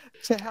you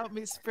to help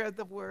me spread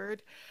the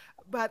word.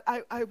 But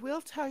I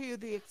will tell you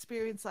the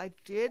experience I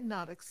did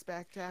not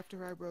expect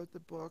after I wrote the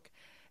book,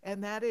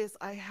 and that is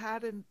I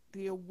had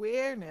the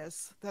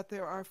awareness that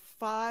there are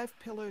 5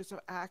 pillars of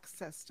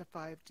access to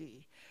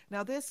 5D.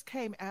 Now, this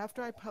came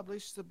after I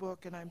published the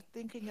book, and I'm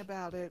thinking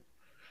about it.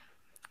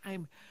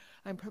 I'm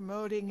I'm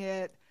promoting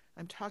it,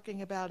 I'm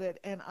talking about it,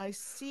 and I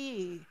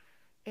see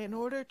in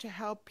order to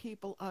help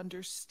people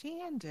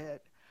understand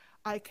it,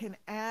 I can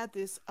add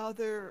this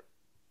other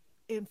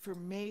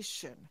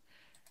information.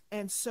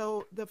 And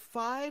so the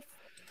 5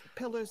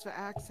 pillars of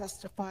access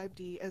to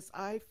 5D, as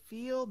I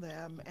feel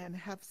them and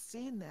have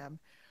seen them,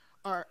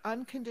 are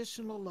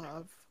unconditional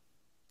love,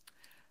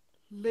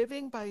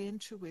 living by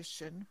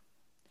intuition,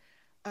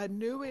 a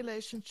new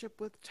relationship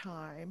with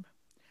time,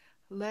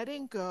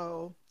 letting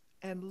go,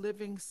 and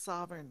living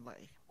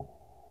sovereignly.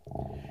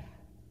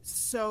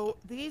 So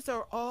these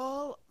are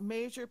all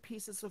major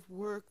pieces of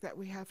work that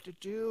we have to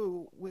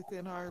do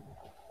within our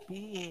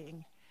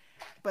being,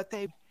 but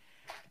they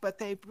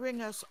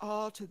bring us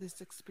all to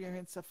this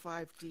experience of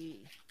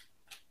 5D.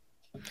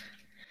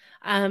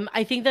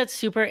 I think that's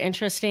super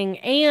interesting.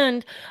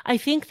 And I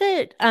think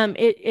that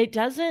it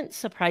doesn't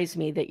surprise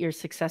me that your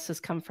success has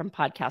come from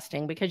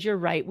podcasting because you're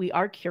right. We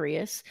are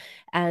curious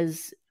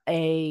as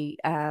a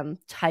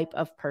type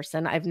of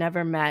person. I've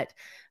never met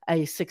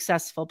a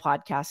successful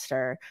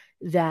podcaster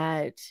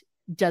that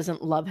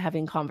doesn't love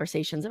having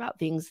conversations about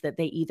things that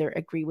they either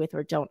agree with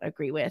or don't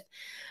agree with.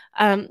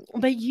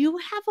 But you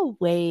have a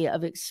way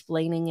of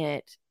explaining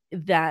it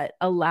that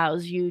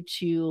allows you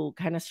to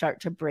kind of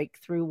start to break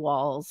through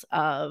walls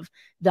of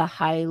the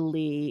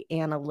highly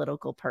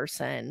analytical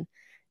person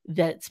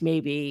that's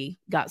maybe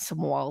got some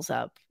walls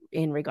up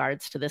in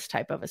regards to this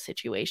type of a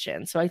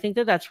situation. So I think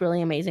that that's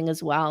really amazing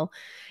as well.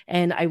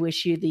 And I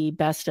wish you the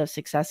best of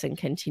success and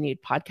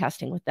continued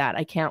podcasting with that.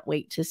 I can't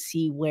wait to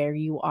see where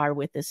you are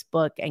with this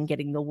book and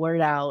getting the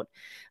word out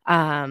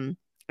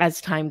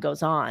as time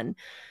goes on.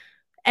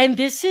 And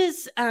this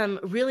is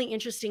really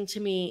interesting to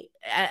me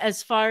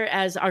as far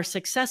as our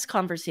success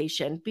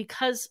conversation,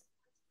 because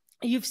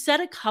you've said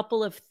a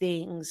couple of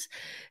things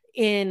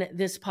in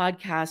this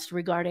podcast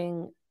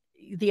regarding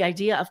the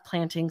idea of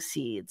planting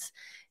seeds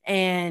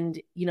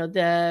and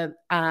the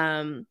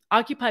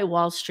Occupy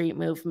Wall Street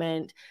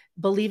movement,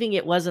 believing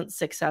it wasn't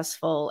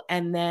successful,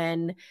 and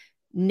then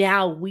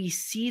now we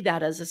see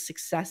that as a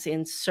success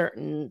in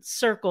certain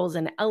circles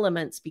and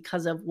elements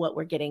because of what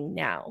we're getting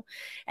now.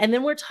 And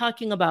then we're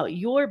talking about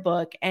your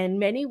book, and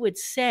many would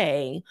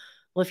say,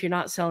 well, if you're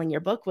not selling your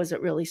book, was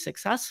it really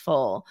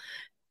successful?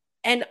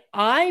 And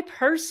I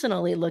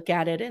personally look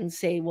at it and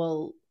say,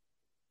 well,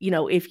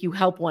 if you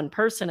help one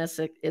person,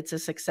 it's a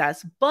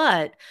success.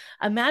 But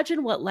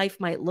imagine what life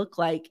might look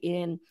like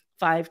in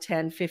 5,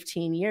 10,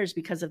 15 years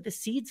because of the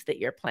seeds that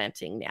you're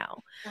planting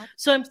now.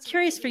 So I'm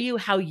curious for you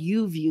how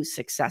you view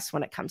success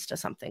when it comes to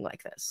something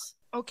like this.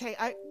 Okay,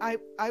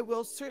 I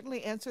will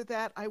certainly answer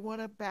that. I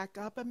want to back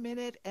up a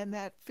minute, and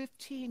that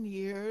 15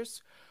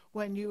 years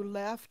when you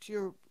left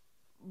your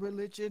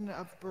religion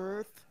of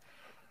birth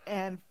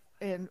and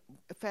and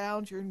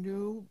found your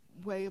new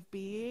way of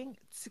being,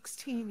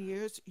 16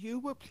 years you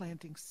were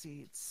planting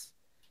seeds.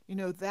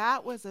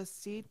 That was a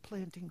seed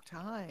planting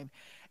time,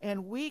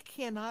 and we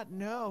cannot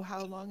know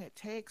how long it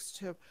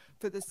takes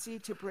for the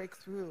seed to break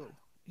through.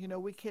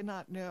 We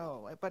cannot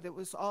know, but it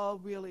was all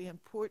really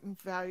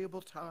important,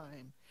 valuable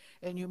time,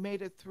 and you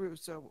made it through.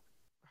 So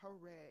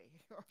hooray.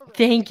 Hooray.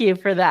 Thank you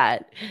for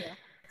that. Yeah.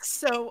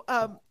 So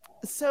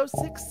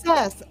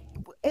success,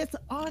 it's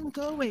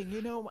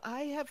ongoing.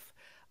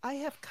 I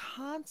have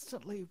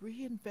constantly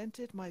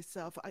reinvented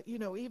myself.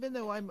 Even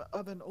though I'm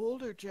of an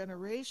older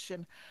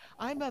generation,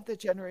 I'm of the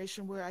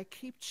generation where I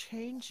keep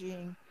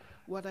changing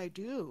what I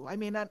do. I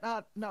mean,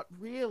 not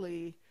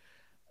really,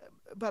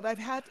 but I've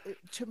had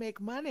to make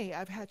money.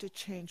 I've had to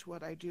change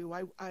what I do.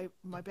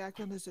 My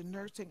background is in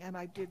nursing, and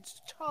I did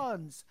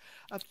tons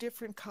of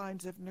different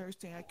kinds of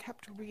nursing. I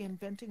kept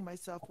reinventing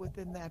myself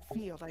within that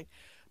field. I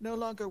no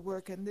longer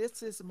work, and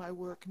this is my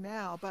work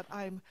now. But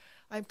I'm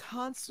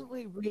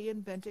constantly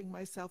reinventing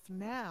myself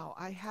now.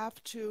 I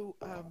have to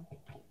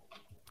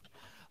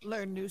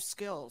learn new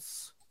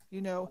skills.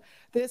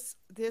 This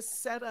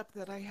setup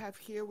that I have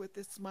here with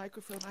this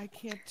microphone, I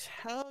can't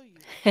tell you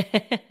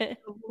the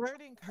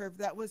learning curve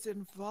that was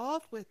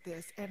involved with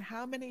this, and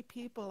how many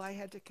people I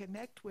had to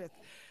connect with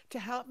to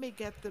help me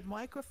get the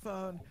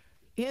microphone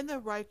in the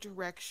right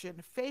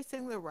direction,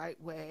 facing the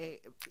right way.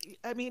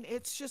 I mean,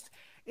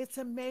 it's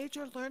a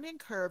major learning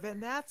curve,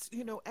 and that's,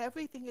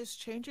 everything is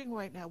changing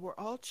right now. We're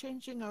all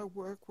changing our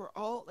work. We're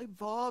all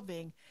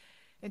evolving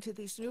into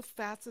these new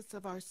facets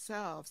of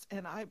ourselves.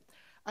 And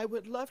I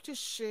would love to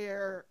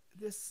share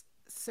this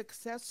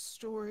success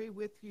story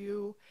with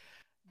you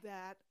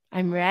that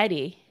I'm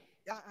ready.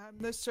 On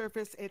the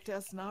surface, it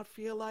does not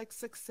feel like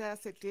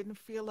success. It didn't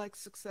feel like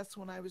success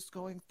when I was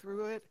going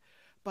through it,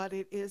 but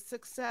it is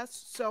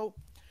success.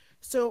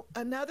 So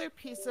another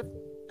piece of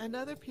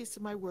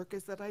my work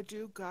is that I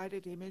do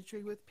guided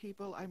imagery with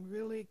people. I'm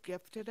really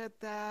gifted at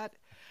that.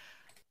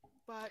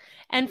 But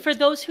And for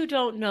those who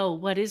don't know,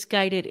 what is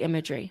guided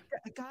imagery?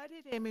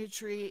 guided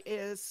imagery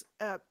is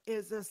a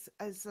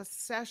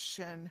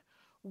session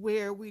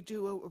where we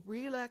do a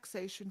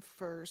relaxation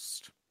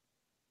first.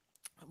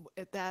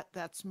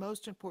 That's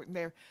most important.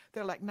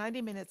 They're like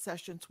 90-minute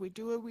sessions. We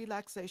do a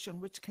relaxation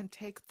which can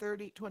take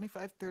 30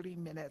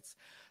 minutes.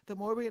 The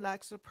more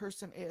relaxed a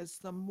person is,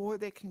 the more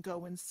they can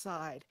go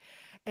inside.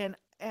 And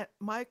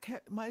my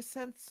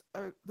sense,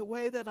 or the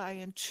way that I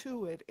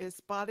intuit, is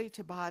body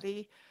to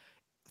body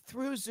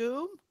through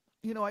Zoom.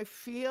 I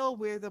feel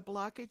where the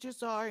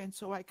blockages are, and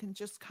so I can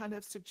just kind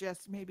of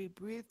suggest maybe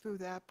breathe through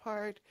that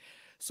part.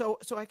 So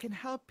I can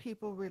help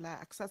people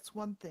relax. That's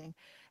one thing.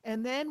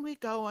 And then we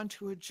go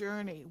onto a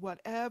journey,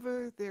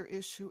 whatever their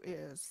issue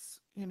is.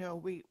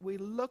 We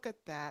look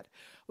at that.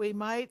 We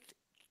might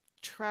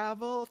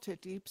travel to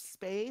deep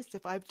space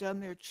if I've done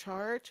their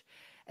chart.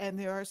 And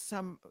there's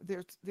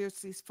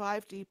these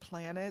 5D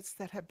planets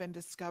that have been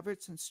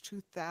discovered since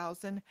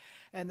 2000,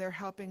 and they're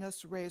helping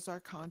us raise our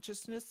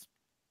consciousness.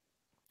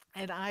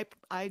 And I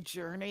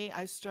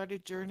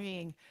started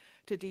journeying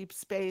to deep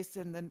space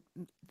in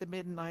the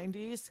mid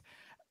 90s.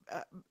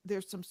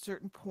 There's some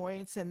certain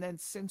points, and then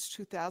since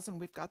 2000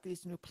 we've got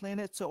these new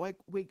planets. So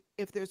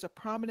if there's a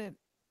prominent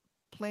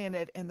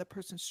planet in the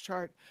person's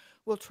chart,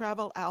 we'll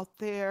travel out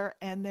there.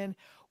 And then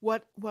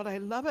what I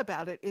love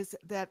about it is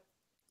that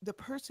the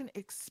person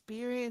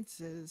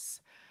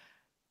experiences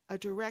a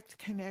direct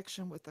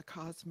connection with the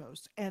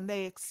cosmos, and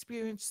they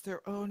experience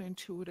their own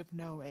intuitive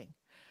knowing.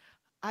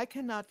 I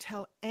cannot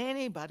tell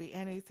anybody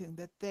anything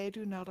that they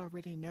do not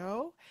already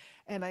know.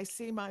 And I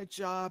see my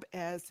job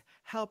as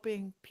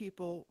helping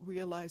people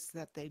realize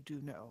that they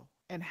do know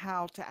and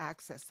how to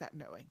access that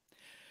knowing.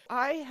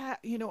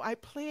 I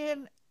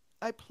plan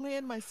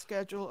my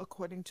schedule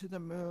according to the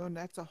moon.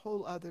 That's a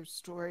whole other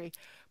story,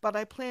 but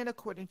I plan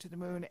according to the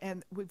moon,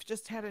 and we've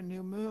just had a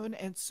new moon.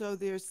 And so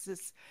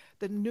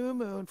the new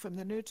moon, from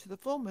the new to the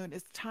full moon,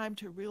 is time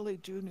to really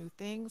do new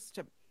things,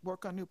 to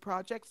work on new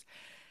projects.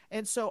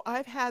 And so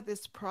I've had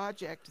this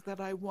project that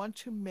I want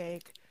to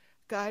make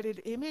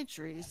guided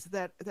imageries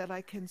that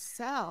I can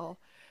sell,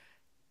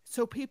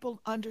 so people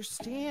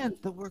understand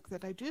the work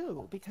that I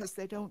do, because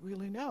they don't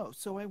really know.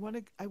 So I want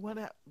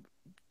to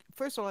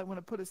first of all, I want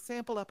to put a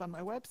sample up on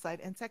my website,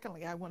 and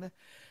secondly, I want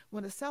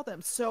to sell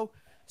them. So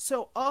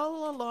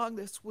all along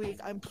this week,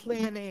 I'm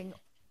planning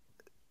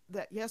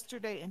that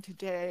yesterday and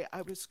today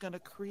I was going to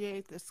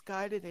create this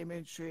guided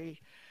imagery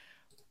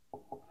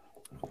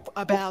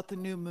about the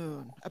new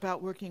moon,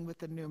 about working with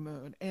the new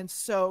moon. And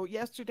so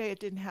yesterday it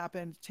didn't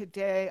happen.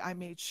 Today I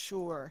made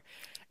sure.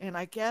 And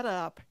I get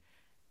up,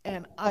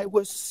 and I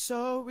was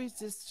so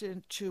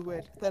resistant to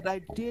it that I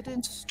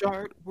didn't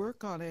start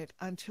work on it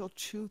until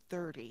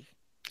 2:30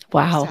 this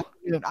Wow.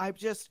 afternoon.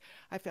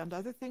 I found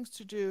other things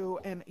to do,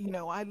 and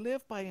I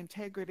live by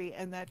integrity,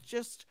 and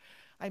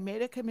I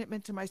made a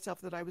commitment to myself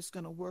that I was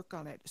going to work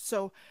on it.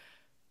 So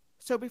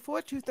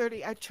before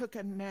 2:30 I took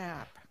a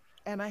nap,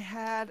 and I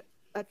had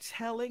a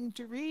telling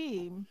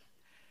dream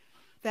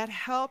that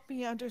helped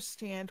me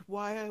understand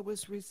why I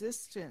was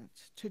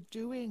resistant to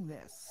doing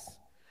this.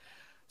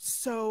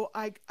 So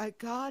I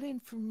got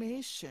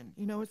information.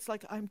 It's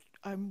like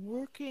I'm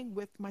working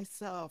with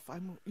myself.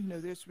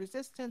 There's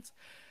resistance.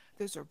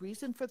 There's a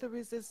reason for the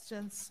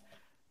resistance.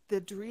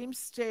 The dream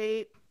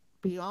state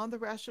beyond the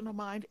rational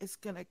mind is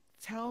going to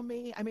tell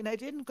me. I mean, I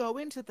didn't go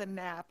into the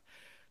nap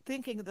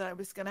thinking that I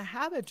was going to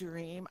have a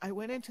dream. I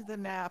went into the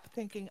nap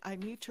thinking I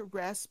need to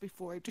rest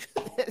before I do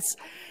this.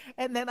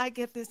 And then I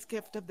get this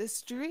gift of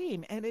this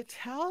dream, and it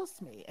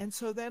tells me. And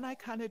so then I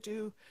kind of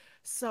do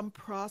some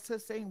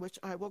processing, which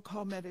I will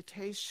call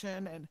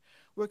meditation, and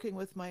working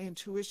with my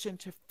intuition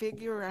to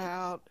figure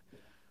out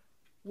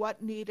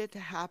what needed to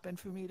happen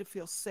for me to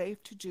feel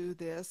safe to do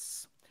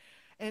this.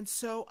 And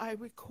so I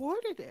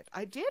recorded it.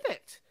 I did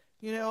it.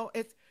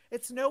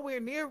 It's nowhere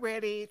near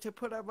ready to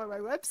put up on my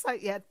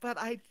website yet, but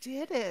I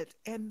did it.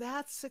 And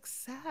that's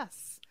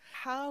success.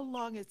 How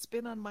long it's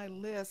been on my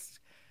list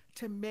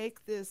to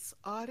make this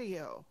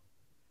audio.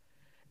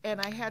 And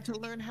I had to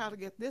learn how to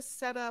get this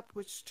set up,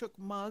 which took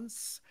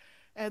months.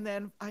 And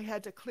then I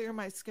had to clear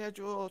my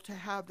schedule to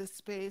have the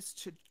space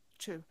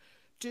to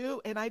do.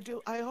 And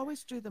I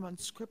always do them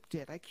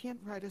unscripted. I can't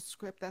write a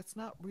script that's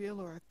not real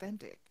or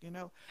authentic,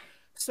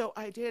 So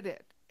I did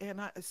it. And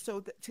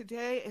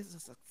today is a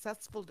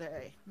successful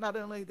day. Not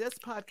only this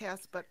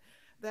podcast, but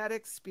that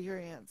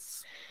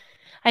experience.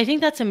 I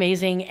think that's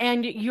amazing.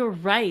 And you're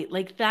right.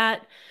 Like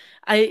that,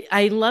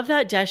 I love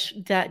that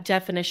that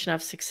definition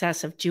of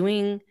success, of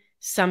doing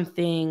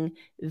something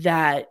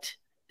that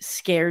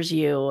scares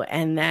you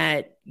and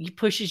that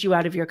pushes you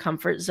out of your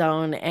comfort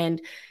zone,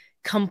 and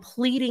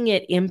completing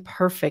it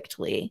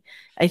imperfectly,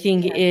 I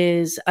think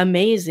is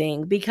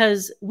amazing,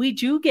 because we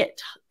do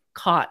get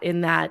caught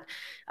in that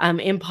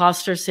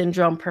imposter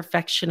syndrome,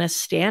 perfectionist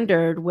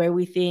standard where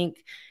we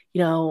think,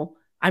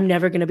 I'm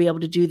never going to be able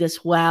to do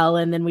this well.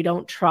 And then we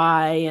don't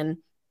try.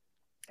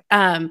 And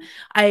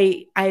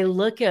I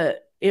look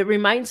at, it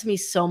reminds me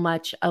so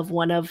much of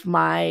one of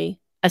my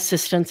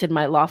assistants in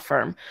my law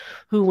firm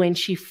who, when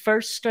she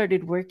first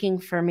started working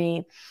for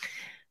me,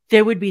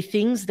 there would be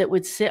things that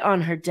would sit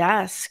on her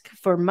desk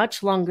for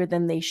much longer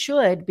than they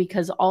should,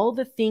 because all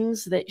the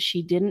things that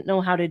she didn't know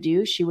how to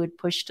do, she would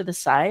push to the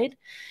side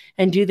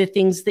and do the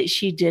things that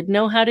she did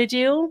know how to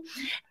do.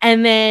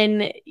 And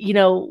then,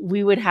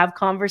 we would have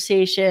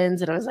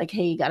conversations and I was like,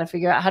 hey, you got to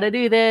figure out how to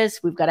do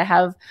this. We've got to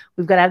have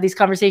these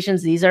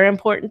conversations. These are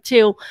important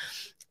too.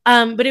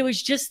 But it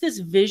was just this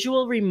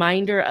visual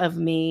reminder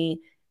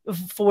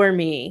for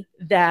me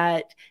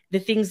that the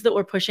things that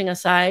we're pushing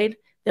aside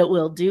that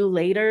we'll do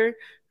later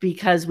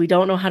because we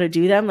don't know how to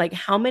do them. Like,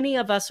 how many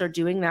of us are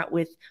doing that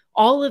with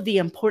all of the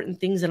important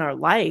things in our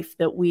life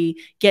that we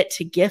get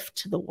to gift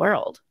to the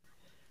world?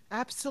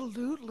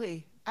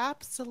 Absolutely.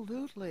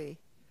 Absolutely.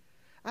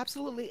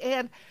 Absolutely.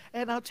 And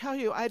I'll tell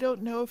you, I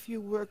don't know if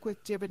you work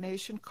with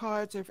divination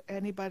cards or if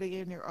anybody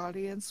in your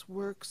audience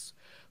works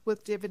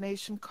with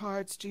divination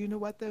cards. Do you know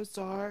what those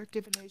are?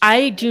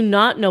 I do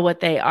not know what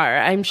they are.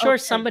 I'm sure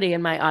Okay. somebody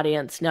in my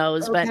audience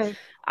knows, but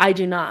I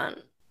do not.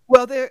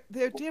 Well, they're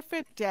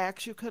different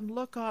decks. You can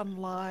look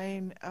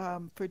online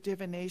for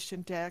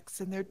divination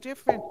decks, and they're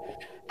different,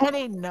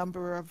 any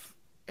number of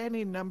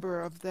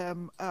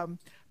them.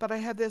 But I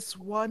have this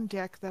one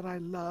deck that I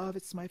love.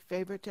 It's my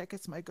favorite deck.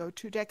 It's my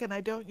go-to deck, and I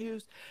don't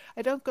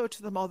go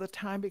to them all the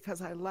time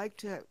because I like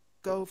to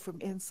go from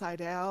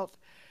inside out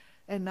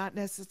and not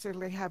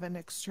necessarily have an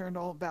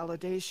external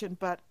validation.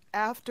 But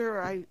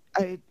after I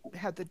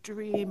had the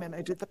dream and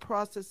I did the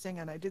processing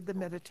and I did the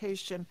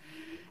meditation,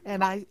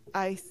 and I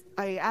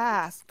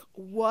ask,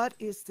 what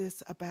is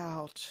this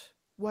about?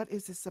 What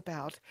is this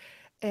about?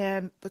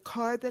 And the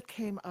card that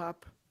came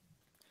up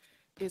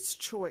is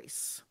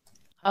choice.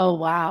 Oh,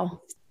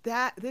 wow.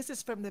 This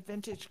is from the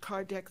vintage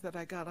card deck that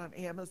I got on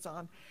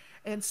Amazon.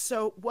 And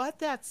so what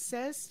that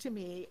says to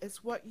me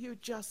is what you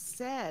just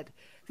said.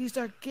 These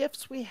are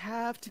gifts we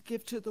have to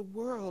give to the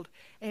world,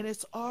 and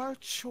it's our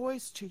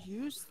choice to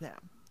use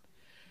them.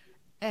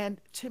 And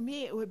to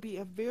me, it would be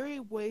a very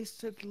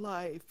wasted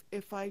life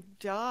if I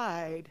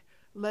died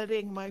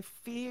letting my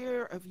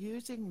fear of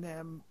using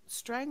them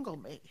strangle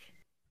me.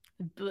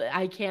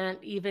 I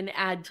can't even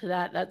add to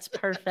that. That's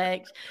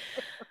perfect.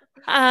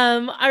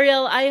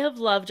 Ariel, I have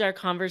loved our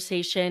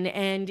conversation.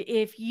 And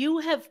if you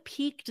have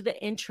piqued the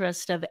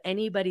interest of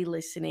anybody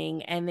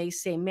listening and they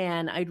say,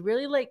 man, I'd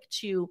really like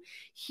to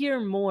hear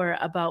more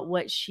about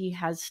what she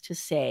has to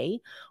say,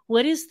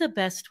 what is the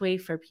best way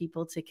for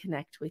people to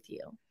connect with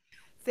you?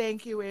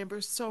 Thank you,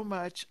 Amber, so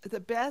much. The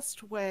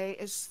best way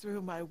is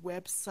through my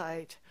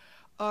website,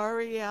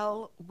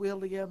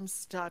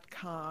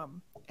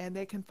 arielwilliams.com, and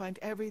they can find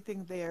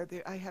everything there.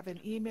 I have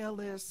an email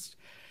list.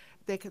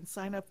 They can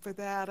sign up for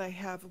that. I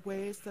have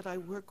ways that I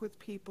work with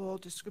people,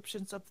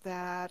 descriptions of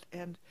that,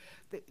 and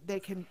they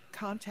can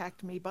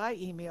contact me by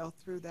email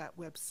through that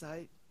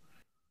website.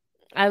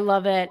 I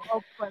love it.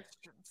 No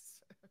questions.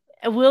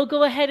 We'll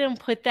go ahead and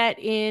put that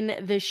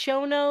in the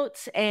show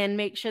notes and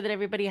make sure that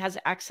everybody has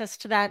access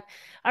to that.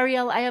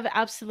 Ariel, I have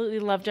absolutely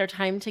loved our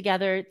time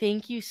together.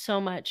 Thank you so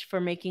much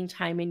for making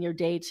time in your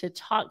day to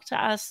talk to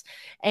us.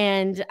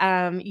 And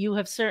you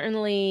have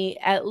certainly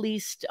at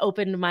least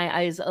opened my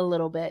eyes a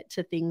little bit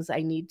to things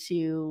I need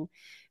to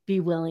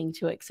be willing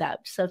to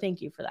accept. So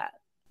thank you for that.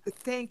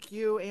 Thank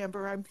you,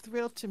 Amber. I'm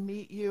thrilled to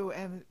meet you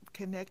and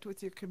connect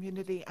with your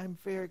community. I'm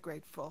very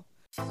grateful.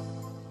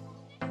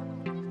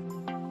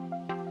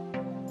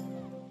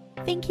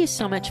 Thank you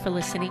so much for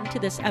listening to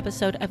this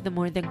episode of the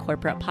More Than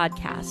Corporate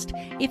podcast.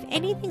 If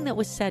anything that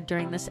was said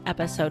during this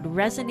episode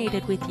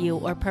resonated with you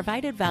or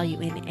provided value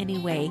in any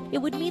way, it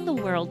would mean the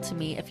world to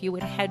me if you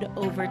would head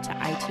over to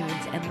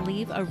iTunes and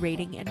leave a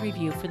rating and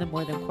review for the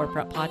More Than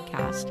Corporate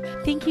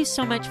podcast. Thank you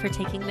so much for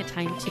taking the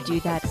time to do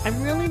that.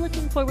 I'm really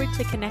looking forward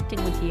to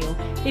connecting with you.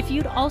 If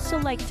you'd also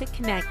like to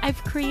connect,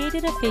 I've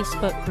created a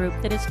Facebook group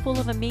that is full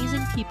of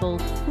amazing people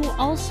who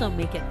also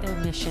make it their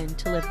mission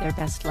to live their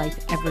best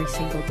life every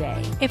single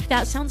day. If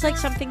that sounds like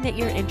something that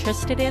you're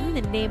interested in,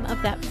 the name of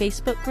that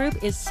Facebook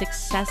group is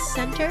Success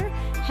Center.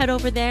 Head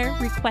over there,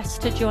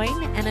 request to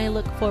join, and I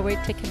look forward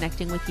to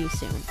connecting with you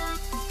soon.